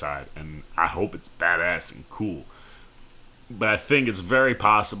dark side, and I hope it's badass and cool. But I think it's very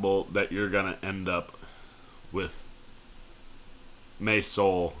possible that you're gonna end up with Mae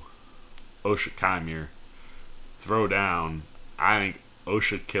Soul, Osha Qimir, throw down. I think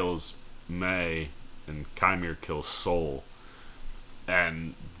Osha kills Mae and Qimir kills Soul,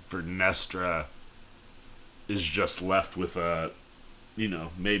 and Vernestra is just left with a, you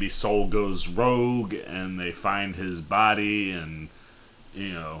know, maybe Soul goes rogue and they find his body, and you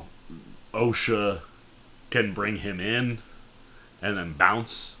know, Osha can bring him in and then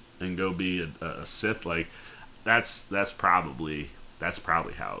bounce and go be a Sith. Like that's probably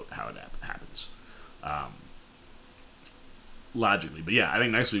how it happens. Logically. But yeah, I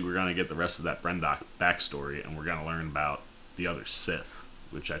think next week we're gonna get the rest of that Brendock backstory, and we're gonna learn about the other Sith,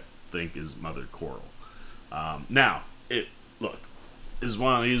 which I think is Mother Coral. Now, it is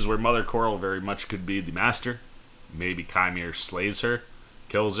one of these where Mother Coral very much could be the master. Maybe Qimir slays her,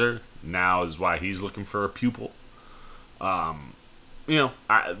 kills her. Now is why he's looking for a pupil. You know,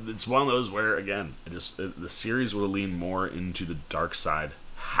 it's one of those where, again, the series will lean more into the dark side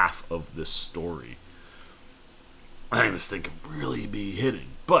half of this story. I think this thing could really be hitting.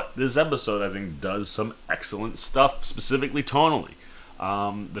 But this episode, I think, does some excellent stuff, specifically tonally.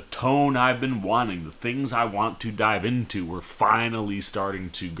 The tone I've been wanting, the things I want to dive into, we're finally starting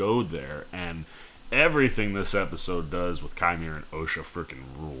to go there. And everything this episode does with Qimir and Osha freaking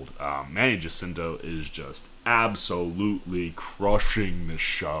ruled. Manny Jacinto is just absolutely crushing the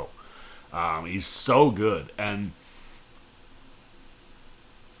show. He's so good. And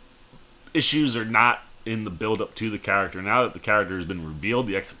issues are not in the build-up to the character. Now that the character has been revealed,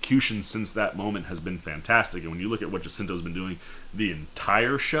 the execution since that moment has been fantastic. And when you look at what Jacinto's been doing the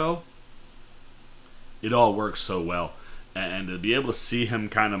entire show, it all works so well. And to be able to see him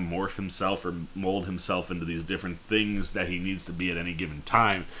kind of morph himself or mold himself into these different things that he needs to be at any given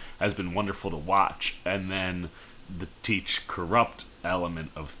time has been wonderful to watch. And then the teach corrupt element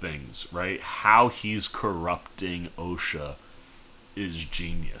of things, right? How he's corrupting Osha is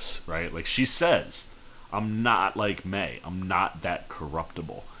genius, right? Like she says, I'm not like Mae. I'm not that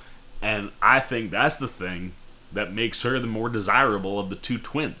corruptible. And I think that's the thing that makes her the more desirable of the two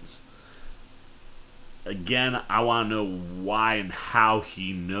twins. Again, I want to know why and how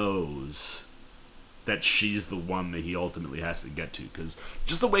he knows that she's the one that he ultimately has to get to. Because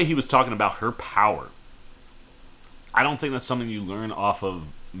just the way he was talking about her power, I don't think that's something you learn off of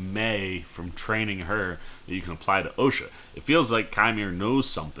Mae from training her that you can apply to Osha. It feels like Qimir knows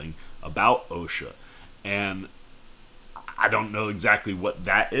something about Osha. And I don't know exactly what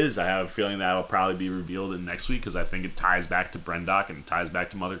that is. I have a feeling that'll probably be revealed in next week, because I think it ties back to Brendock and it ties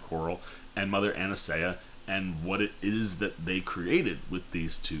back to Mother Coral and Mother Anastasia and what it is that they created with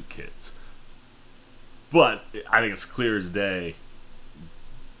these two kids. But I think it's clear as day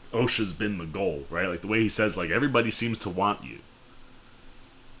Osha's been the goal, right? Like the way he says, like, everybody seems to want you.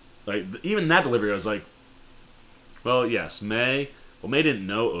 Like, even that delivery, I was like, well, yes, Mae didn't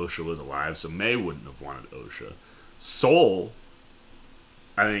know Osha was alive, so Mae wouldn't have wanted Osha. Soul,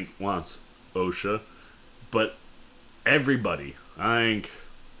 I think, wants Osha, but everybody, I think,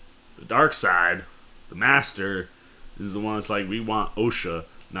 the dark side, the master, is the one that's like, we want Osha,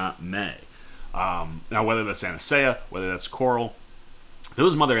 not Mae. Now, whether that's Anastasia, whether that's Coral, if it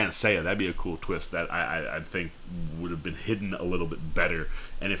was Mother Anastasia, that'd be a cool twist that I think would have been hidden a little bit better.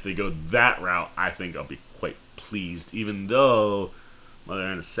 And if they go that route, I think I'll be quite pleased, even though Mother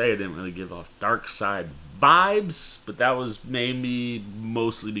Anastasia didn't really give off dark side vibes, but that was maybe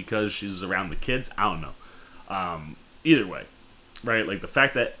mostly because she's around the kids. I don't know. Either way, right? Like the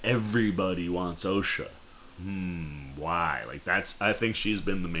fact that everybody wants Osha. Why? Like I think she's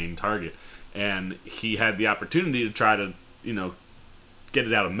been the main target. And he had the opportunity to try to, get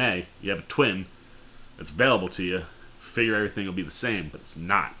it out of Mae. You have a twin that's available to you. Figure everything will be the same, but it's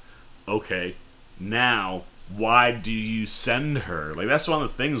not. Okay, now why do you send her? Like, that's one of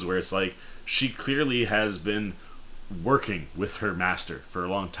the things where it's like, she clearly has been working with her master for a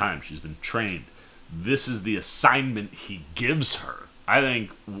long time. She's been trained. This is the assignment he gives her. I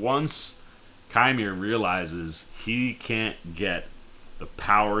think once Qimir realizes he can't get the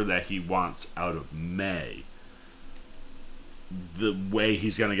power that he wants out of Mae, the way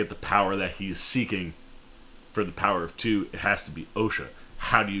he's going to get the power that he's seeking for the power of two, it has to be Osha.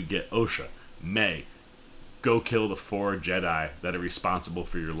 How do you get Osha? Mae. go kill the 4 Jedi that are responsible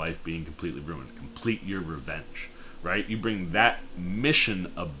for your life being completely ruined. Complete your revenge, right? You bring that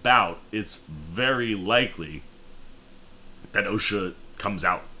mission about, it's very likely that Osha comes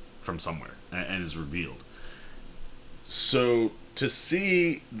out from somewhere and is revealed. So to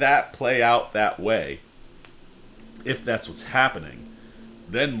see that play out that way, if that's what's happening,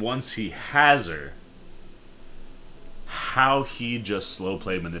 then once he has her, how he just slow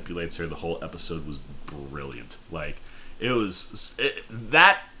play manipulates her the whole episode was brilliant. Like, it was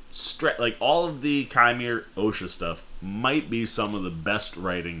like all of the Qimir Osha stuff might be some of the best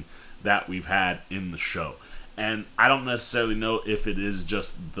writing that we've had in the show. And I don't necessarily know if it is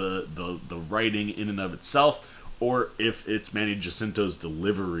just the writing in and of itself, or if it's Manny Jacinto's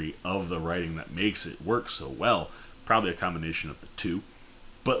delivery of the writing that makes it work so well. Probably a combination of the two.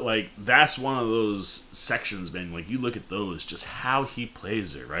 But, like, that's one of those sections, man. Like, you look at those, just how he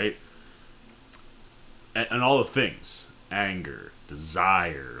plays it, right? And all the things. Anger,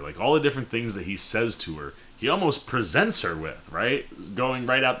 desire, like, all the different things that he says to her, he almost presents her with, right? Going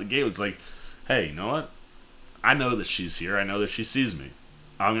right out the gate, it's like, hey, you know what? I know that she's here. I know that she sees me.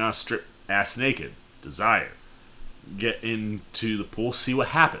 I'm going to strip ass naked. Desire. Get into the pool, see what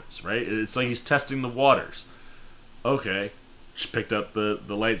happens, right? It's like he's testing the waters. Okay. She picked up the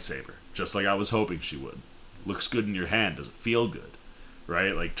lightsaber, just like I was hoping she would. Looks good in your hand. Does it feel good?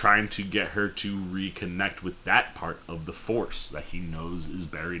 Right? Like, trying to get her to reconnect with that part of the Force that he knows is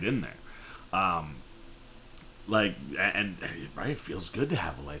buried in there. Like, and right, it feels good to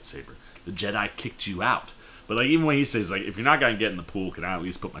have a lightsaber. The Jedi kicked you out. But, like, even when he says, like, if you're not going to get in the pool, can I at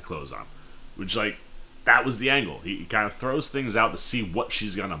least put my clothes on? Which, like, that was the angle. He kind of throws things out to see what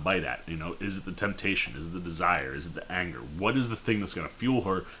she's going to bite at. You know, is it the temptation? Is it the desire? Is it the anger? What is the thing that's going to fuel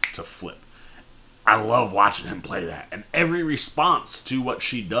her to flip? I love watching him play that. And every response to what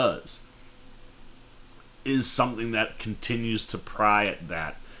she does is something that continues to pry at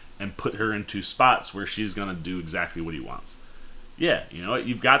that and put her into spots where she's going to do exactly what he wants. Yeah, you know what?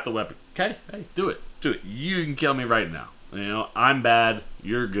 You've got the weapon. Okay, hey, do it. Do it. You can kill me right now. You know, I'm bad.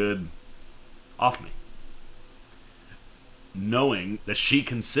 You're good. Off me. Knowing that she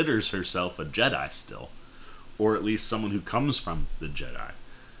considers herself a Jedi still, or at least someone who comes from the Jedi.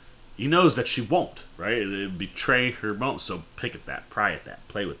 He knows that she won't, right? It'd betray her moment, so pick at that, pry at that,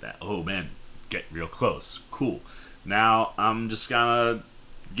 play with that. Oh man, get real close. Cool. Now, I'm just gonna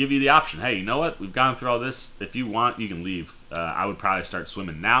give you the option. Hey, you know what? We've gone through all this. If you want, you can leave. I would probably start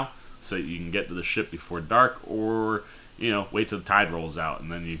swimming now, so that you can get to the ship before dark, or, you know, wait till the tide rolls out, and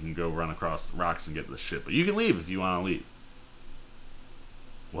then you can go run across the rocks and get to the ship. But you can leave if you want to leave.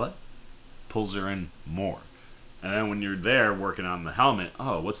 What? Pulls her in more. And then when you're there working on the helmet,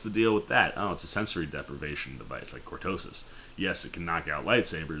 oh, what's the deal with that? Oh, it's a sensory deprivation device like Cortosis. Yes, it can knock out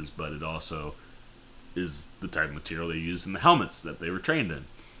lightsabers, but it also is the type of material they used in the helmets that they were trained in.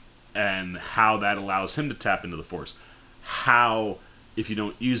 And how that allows him to tap into the Force. How, if you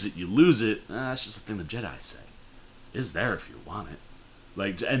don't use it, you lose it. That's just a thing the Jedi say. It's there if you want it.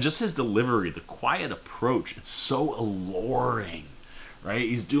 Like, and just his delivery, the quiet approach, it's so alluring. Right?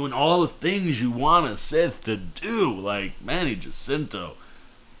 He's doing all the things you want a Sith to do. Like, Manny Jacinto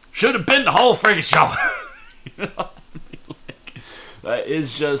should have been the whole freaking show. You know what I mean? Like,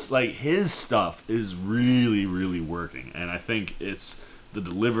 it's just, like, his stuff is really, really working. And I think it's the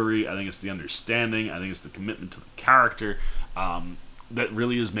delivery. I think it's the understanding. I think it's the commitment to the character that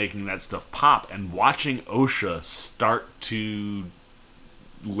really is making that stuff pop. And watching Osha start to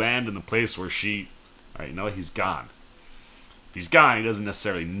land in the place where she, all right, you know what? He's gone. If he's gone, he doesn't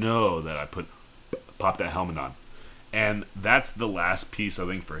necessarily know that I pop that helmet on. And that's the last piece, I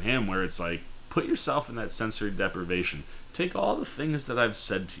think, for him, where it's like, put yourself in that sensory deprivation. Take all the things that I've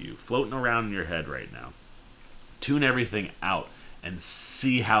said to you, floating around in your head right now. Tune everything out and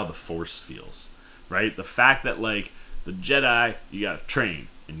see how the Force feels, right? The fact that, like, the Jedi, you gotta train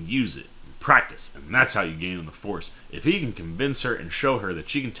and use it and practice, and that's how you gain in the Force. If he can convince her and show her that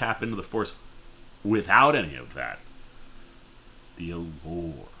she can tap into the Force without any of that, the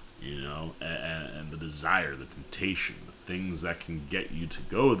allure, you know, and the desire, the temptation, the things that can get you to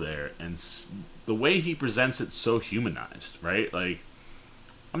go there, and the way he presents it so humanized, right? Like,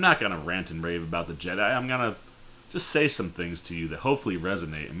 I'm not gonna rant and rave about the Jedi. I'm gonna just say some things to you that hopefully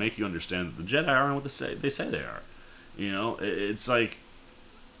resonate and make you understand that the Jedi aren't what they say they are. You know, it's like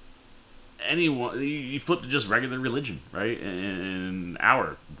anyone, you flip to just regular religion, right? In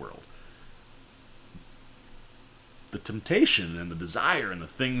our world. The temptation and the desire and the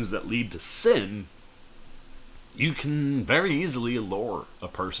things that lead to sin, you can very easily allure a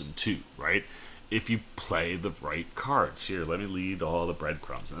person to, right? If you play the right cards. Here, let me lead all the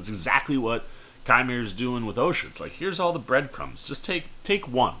breadcrumbs. And that's exactly what Qimir's doing with Osha. It's like, here's all the breadcrumbs. Just take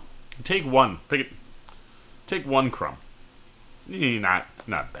one. Take one. Pick it. Take one crumb. You're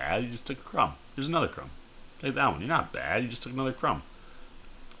not bad. You just took a crumb. Here's another crumb. Take that one. You're not bad. You just took another crumb.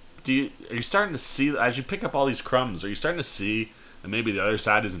 Are you starting to see, as you pick up all these crumbs, are you starting to see that maybe the other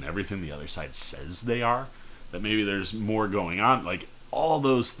side isn't everything the other side says they are? That maybe there's more going on? Like, all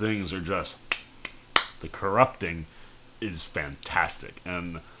those things are just, the corrupting is fantastic.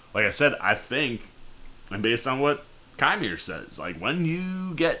 And like I said, I think, and based on what Qimir says, like, when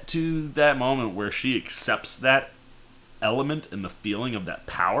you get to that moment where she accepts that element and the feeling of that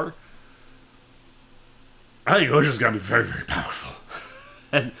power, I think Osha's got to be very, very powerful.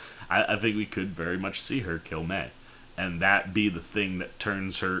 And I think we could very much see her kill Mae. And that be the thing that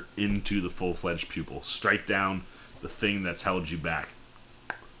turns her into the full-fledged pupil. Strike down the thing that's held you back.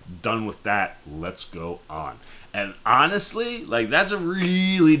 Done with that, let's go on. And honestly, like, that's a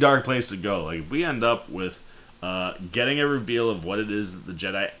really dark place to go. Like, if we end up with getting a reveal of what it is that the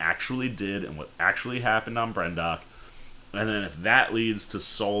Jedi actually did and what actually happened on Brendok, and then if that leads to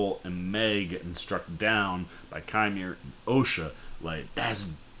Sol and Mae getting struck down by Qimir and Osha, like, that's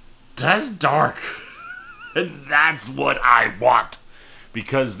dark. And that's what I want.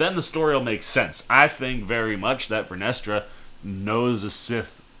 Because then the story will make sense. I think very much that Vernestra knows a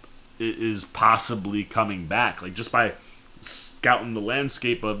Sith is possibly coming back. Like, just by scouting the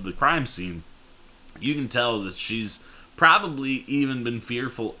landscape of the crime scene, you can tell that she's probably even been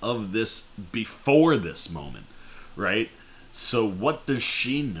fearful of this before this moment, right? So what does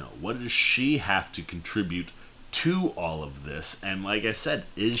she know? What does she have to contribute to all of this? And like I said,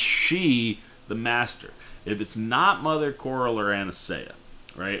 is she the master? If it's not Mother Coral or Anastasia,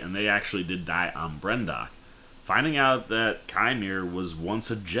 right, and they actually did die on Brendok, finding out that Qimir was once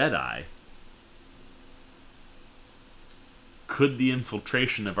a Jedi, could the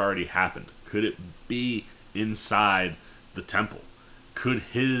infiltration have already happened? Could it be inside the temple? Could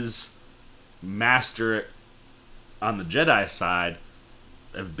his master on the Jedi side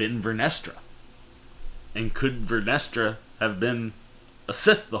have been Vernestra? And could Vernestra have been a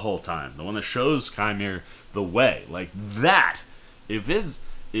Sith the whole time, the one that shows Qimir the way? Like that,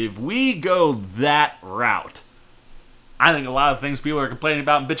 if we go that route, I think a lot of things people are complaining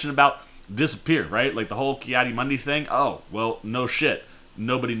about and bitching about disappear, right? Like the whole Ki-Adi-Mundi thing. Oh, well, no shit.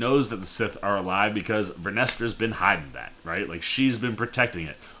 Nobody knows that the Sith are alive because Vernestra's been hiding that, right? Like, she's been protecting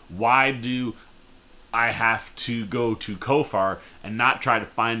it. Why do I have to go to Kofar and not try to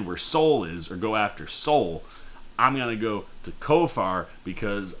find where Sol is or go after Sol? I'm going to go to Kofar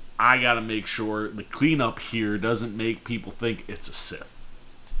because I got to make sure the cleanup here doesn't make people think it's a Sith.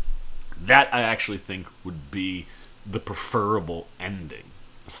 That I actually think would be the preferable ending.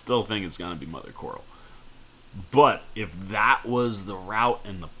 I still think it's going to be Mother Coral. But if that was the route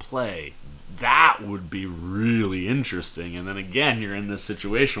and the play, that would be really interesting. And then again, you're in this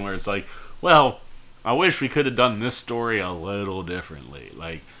situation where it's like, well, I wish we could have done this story a little differently.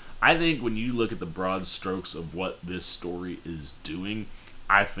 Like, I think when you look at the broad strokes of what this story is doing,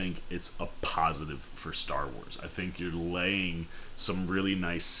 I think it's a positive for Star Wars. I think you're laying some really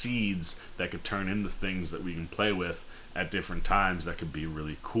nice seeds that could turn into things that we can play with at different times that could be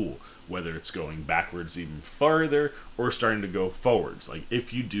really cool. Whether it's going backwards even farther or starting to go forwards. Like,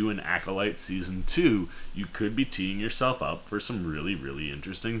 if you do an Acolyte Season 2, you could be teeing yourself up for some really, really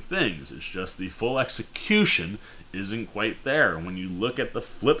interesting things. It's just the full execution isn't quite there. And when you look at the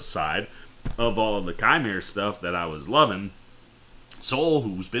flip side of all of the Qimir stuff that I was loving, Sol,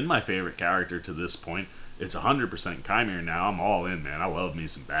 who's been my favorite character to this point, it's 100% Qimir now. I'm all in, man. I love me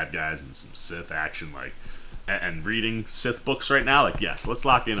some bad guys and some Sith action, like, and reading Sith books right now, like, yes, let's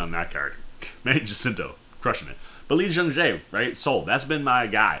lock in on that character. Manny Jacinto, crushing it. But Li Zhengzhe, right, Sol, that's been my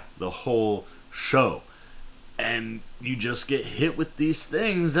guy the whole show. And you just get hit with these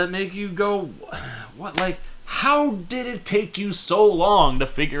things that make you go, what, like, how did it take you so long to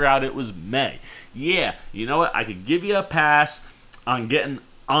figure out it was Mae? Yeah, you know what, I could give you a pass on getting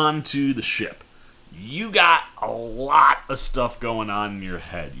onto the ship. You got a lot of stuff going on in your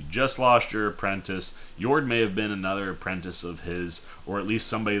head. You just lost your apprentice. Yord may have been another apprentice of his, or at least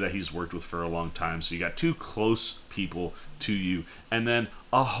somebody that he's worked with for a long time. So you got two close people to you, and then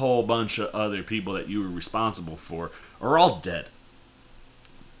a whole bunch of other people that you were responsible for are all dead.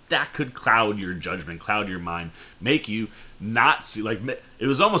 That could cloud your judgment, cloud your mind, make you not see, like, it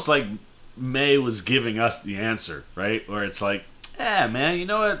was almost like Mae was giving us the answer, right? Where it's like, man, you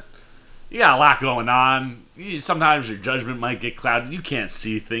know what? You got a lot going on. Sometimes your judgment might get clouded. You can't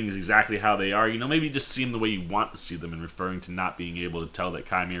see things exactly how they are. You know, maybe just see them the way you want to see them, and referring to not being able to tell that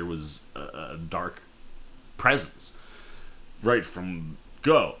Qimir was a dark presence right from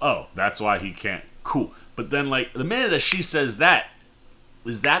go. Oh, that's why he can't. Cool. But then, like, the minute that she says that,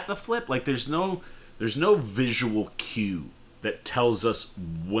 is that the flip? Like, there's no visual cue that tells us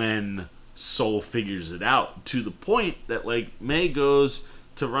when Soul figures it out, to the point that, like, Mae goes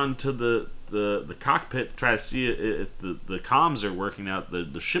to run to the cockpit, try to see if the comms are working out,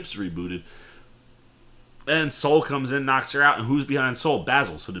 the ship's rebooted, and Soul comes in, knocks her out, and who's behind Soul?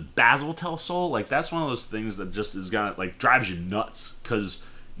 Basil. So did Basil tell Soul? Like, that's one of those things that just is gonna, like, drives you nuts, because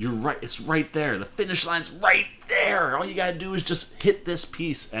you're right, it's right there. The finish line's right there. All you gotta do is just hit this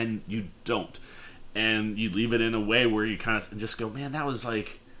piece, and you don't. And you leave it in a way where you kind of just go, man, that was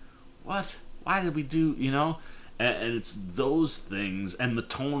like, what? Why did we do, you know? And it's those things, and the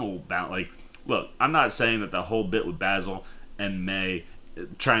tonal balance. Like, look, I'm not saying that the whole bit with Basil and Mae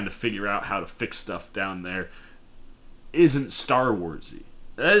trying to figure out how to fix stuff down there isn't Star Warsy.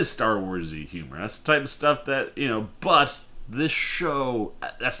 That is Star Warsy humor. That's the type of stuff that, you know, but this show,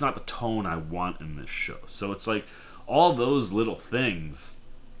 that's not the tone I want in this show. So it's like all those little things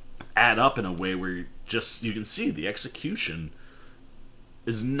add up in a way where you can see the execution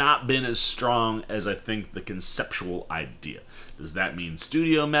has not been as strong as I think the conceptual idea. Does that mean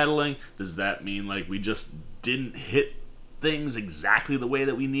studio meddling? Does that mean like we just didn't hit things exactly the way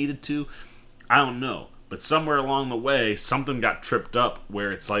that we needed to? I don't know. But somewhere along the way, something got tripped up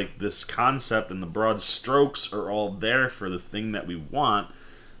where it's like this concept and the broad strokes are all there for the thing that we want.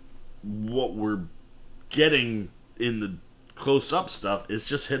 What we're getting in the close-up stuff is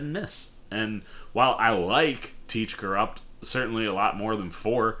just hit and miss. And while I like Teach Corrupt certainly a lot more than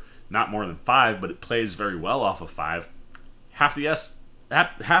 4, not more than 5, but it plays very well off of 5, half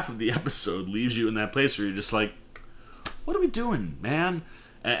of the episode leaves you in that place where you're just like, what are we doing, man?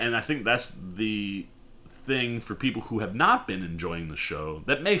 And I think that's the thing for people who have not been enjoying the show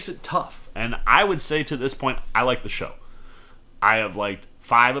that makes it tough. And I would say to this point, I like the show. I have liked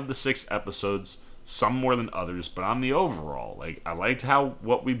 5 of the 6 episodes, some more than others, but on the overall, like, I liked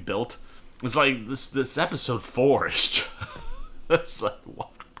what we built. It's like this episode 4 is just it's like,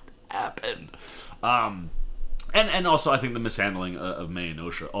 what happened? And also I think the mishandling of Mae and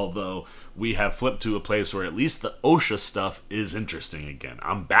Osha, although we have flipped to a place where at least the Osha stuff is interesting again.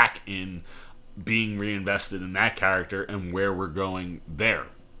 I'm back in being reinvested in that character and where we're going there.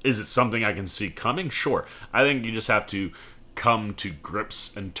 Is it something I can see coming? Sure. I think you just have to come to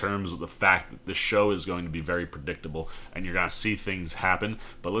grips in terms with the fact that the show is going to be very predictable and you're going to see things happen,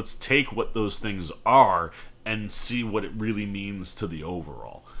 but let's take what those things are and see what it really means to the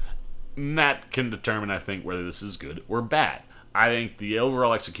overall. And that can determine, I think, whether this is good or bad. I think the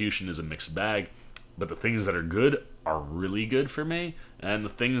overall execution is a mixed bag, but the things that are good are really good for me, and the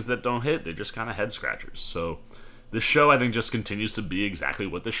things that don't hit, they're just kind of head scratchers. So this show, I think, just continues to be exactly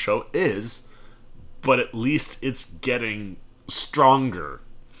what this show is, but at least it's getting stronger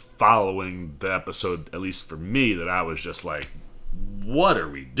following the episode, at least for me, that I was just like, what are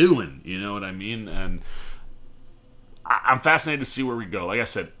we doing? You know what I mean? And I'm fascinated to see where we go. Like I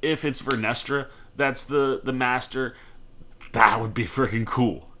said, if it's Vernestra that's the master, that would be freaking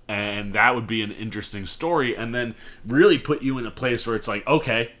cool. And that would be an interesting story, and then really put you in a place where it's like,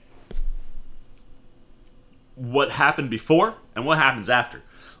 okay, what happened before and what happens after?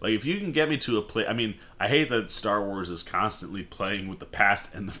 Like, if you can get me to a place... I mean, I hate that Star Wars is constantly playing with the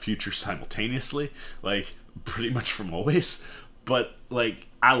past and the future simultaneously, like, pretty much from always. But, like,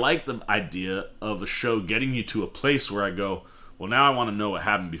 I like the idea of a show getting you to a place where I go, well, now I want to know what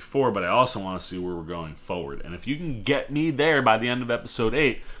happened before, but I also want to see where we're going forward. And if you can get me there by the end of episode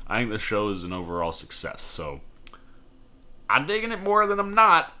 8, I think the show is an overall success. So, I'm digging it more than I'm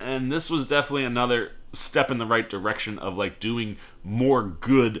not, and this was definitely another step in the right direction of, like, doing more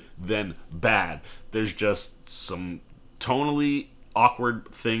good than bad. There's just some tonally awkward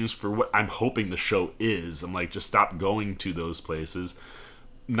things for what I'm hoping the show is. I'm like, just stop going to those places.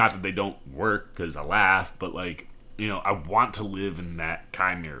 Not that they don't work, because I laugh, but, like, you know, I want to live in that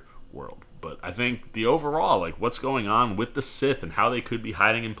Qimir world. But I think the overall, like, what's going on with the Sith and how they could be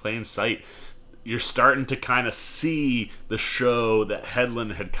hiding in plain sight, you're starting to kind of see the show that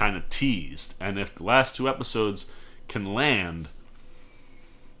Headland had kind of teased. And if the last 2 episodes can land,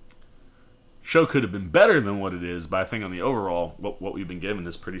 show could have been better than what it is, but I think on the overall, what we've been given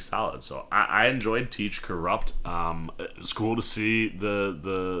is pretty solid. So I enjoyed Teach Corrupt. It was cool to see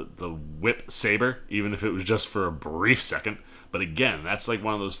the whip saber, even if it was just for a brief second. But again, that's like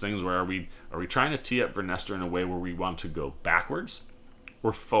one of those things where are we trying to tee up Vernestra in a way where we want to go backwards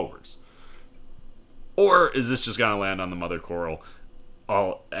or forwards? Or is this just going to land on the Mother Coral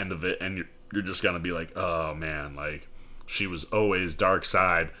all end of it, and you're just going to be like, oh man, like, she was always dark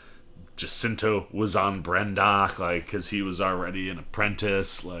side, Jacinto was on Brendock, like, because he was already an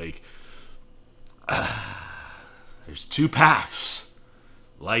apprentice. Like, there's two paths,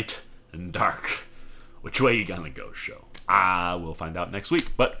 light and dark. Which way you gonna go, show? We'll find out next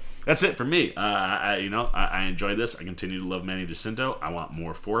week. But that's it for me. I enjoyed this. I continue to love Manny Jacinto. I want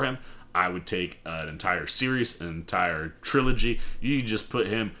more for him. I would take an entire series, an entire trilogy. You just put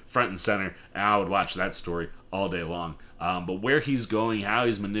him front and center, and I would watch that story all day long. But where he's going, how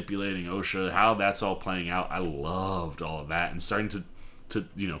he's manipulating Osha, how that's all playing out, I loved all of that. And starting to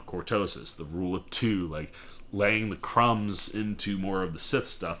Cortosis, the rule of two, like laying the crumbs into more of the Sith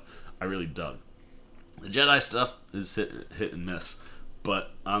stuff, I really dug. The Jedi stuff is hit and miss,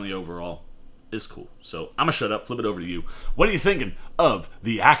 but on the overall, is cool. So I'm gonna shut up, flip it over to you. What are you thinking of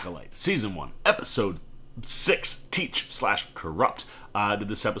The Acolyte, Season 1, Episode 6, Teach/Corrupt? Did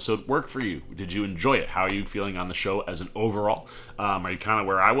this episode work for you? Did you enjoy it? How are you feeling on the show as an overall? Are you kind of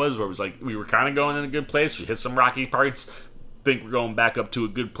where I was, where it was like we were kind of going in a good place, we hit some rocky parts, think we're going back up to a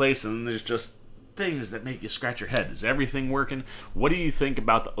good place, and then there's just things that make you scratch your head. Is everything working? What do you think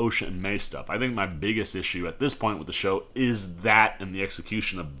about the Osha and Mae stuff? I think my biggest issue at this point with the show is that and the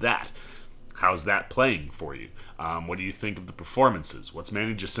execution of that. How's that playing for you? What do you think of the performances? What's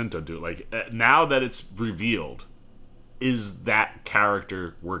Manny Jacinto do? Like, now that it's revealed, is that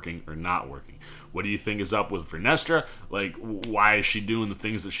character working or not working? What do you think is up with Vernestra? Like, why is she doing the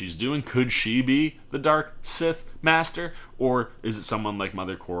things that she's doing? Could she be the Dark Sith Master? Or is it someone like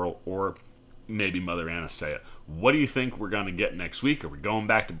Mother Coral or maybe Mother Anastasia? What do you think we're going to get next week? Are we going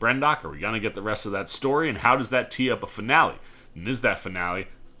back to Brendock? Are we going to get the rest of that story? And how does that tee up a finale? And is that finale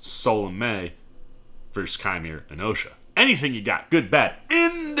Sol and Mae versus Qimir and Osha? Anything you got, good, bad,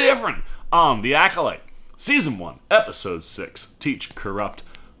 indifferent, on The Acolyte, Season 1, Episode 6, Teach Corrupt.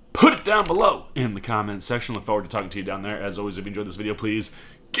 Put it down below in the comment section. Look forward to talking to you down there. As always, if you enjoyed this video, please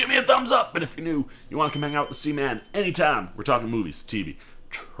give me a thumbs up. And if you're new, you want to come hang out with the C-Man anytime. We're talking movies, TV,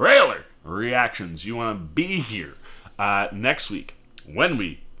 trailer reactions. You want to be here next week when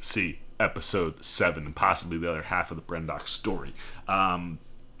we see Episode 7 and possibly the other half of the Brendock story.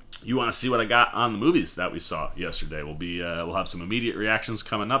 You want to see what I got on the movies that we saw yesterday. We'll have some immediate reactions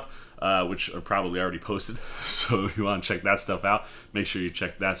coming up, which are probably already posted. So if you want to check that stuff out, make sure you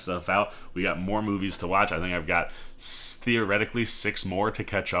check that stuff out. We got more movies to watch. I think I've got theoretically 6 more to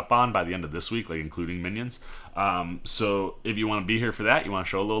catch up on by the end of this week, like including Minions. So if you want to be here for that, you want to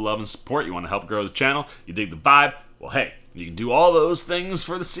show a little love and support, you want to help grow the channel, you dig the vibe, well, hey, you can do all those things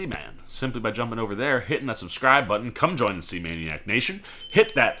for the C-Man simply by jumping over there, hitting that subscribe button. Come join the C-Maniac Nation.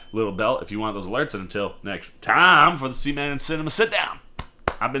 Hit that little bell if you want those alerts. And until next time for the C-Man Cinema Sit Down,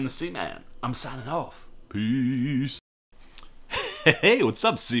 I've been the C-Man. I'm signing off. Peace. Hey, what's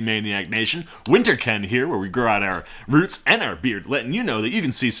up, C-Maniac Nation? Winter Ken here, where we grow out our roots and our beard, letting you know that you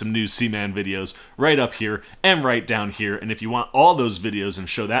can see some new C-Man videos right up here and right down here. And if you want all those videos and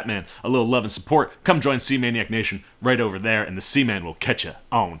show that man a little love and support, come join C-Maniac Nation right over there, and the C-Man will catch you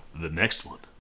on the next one.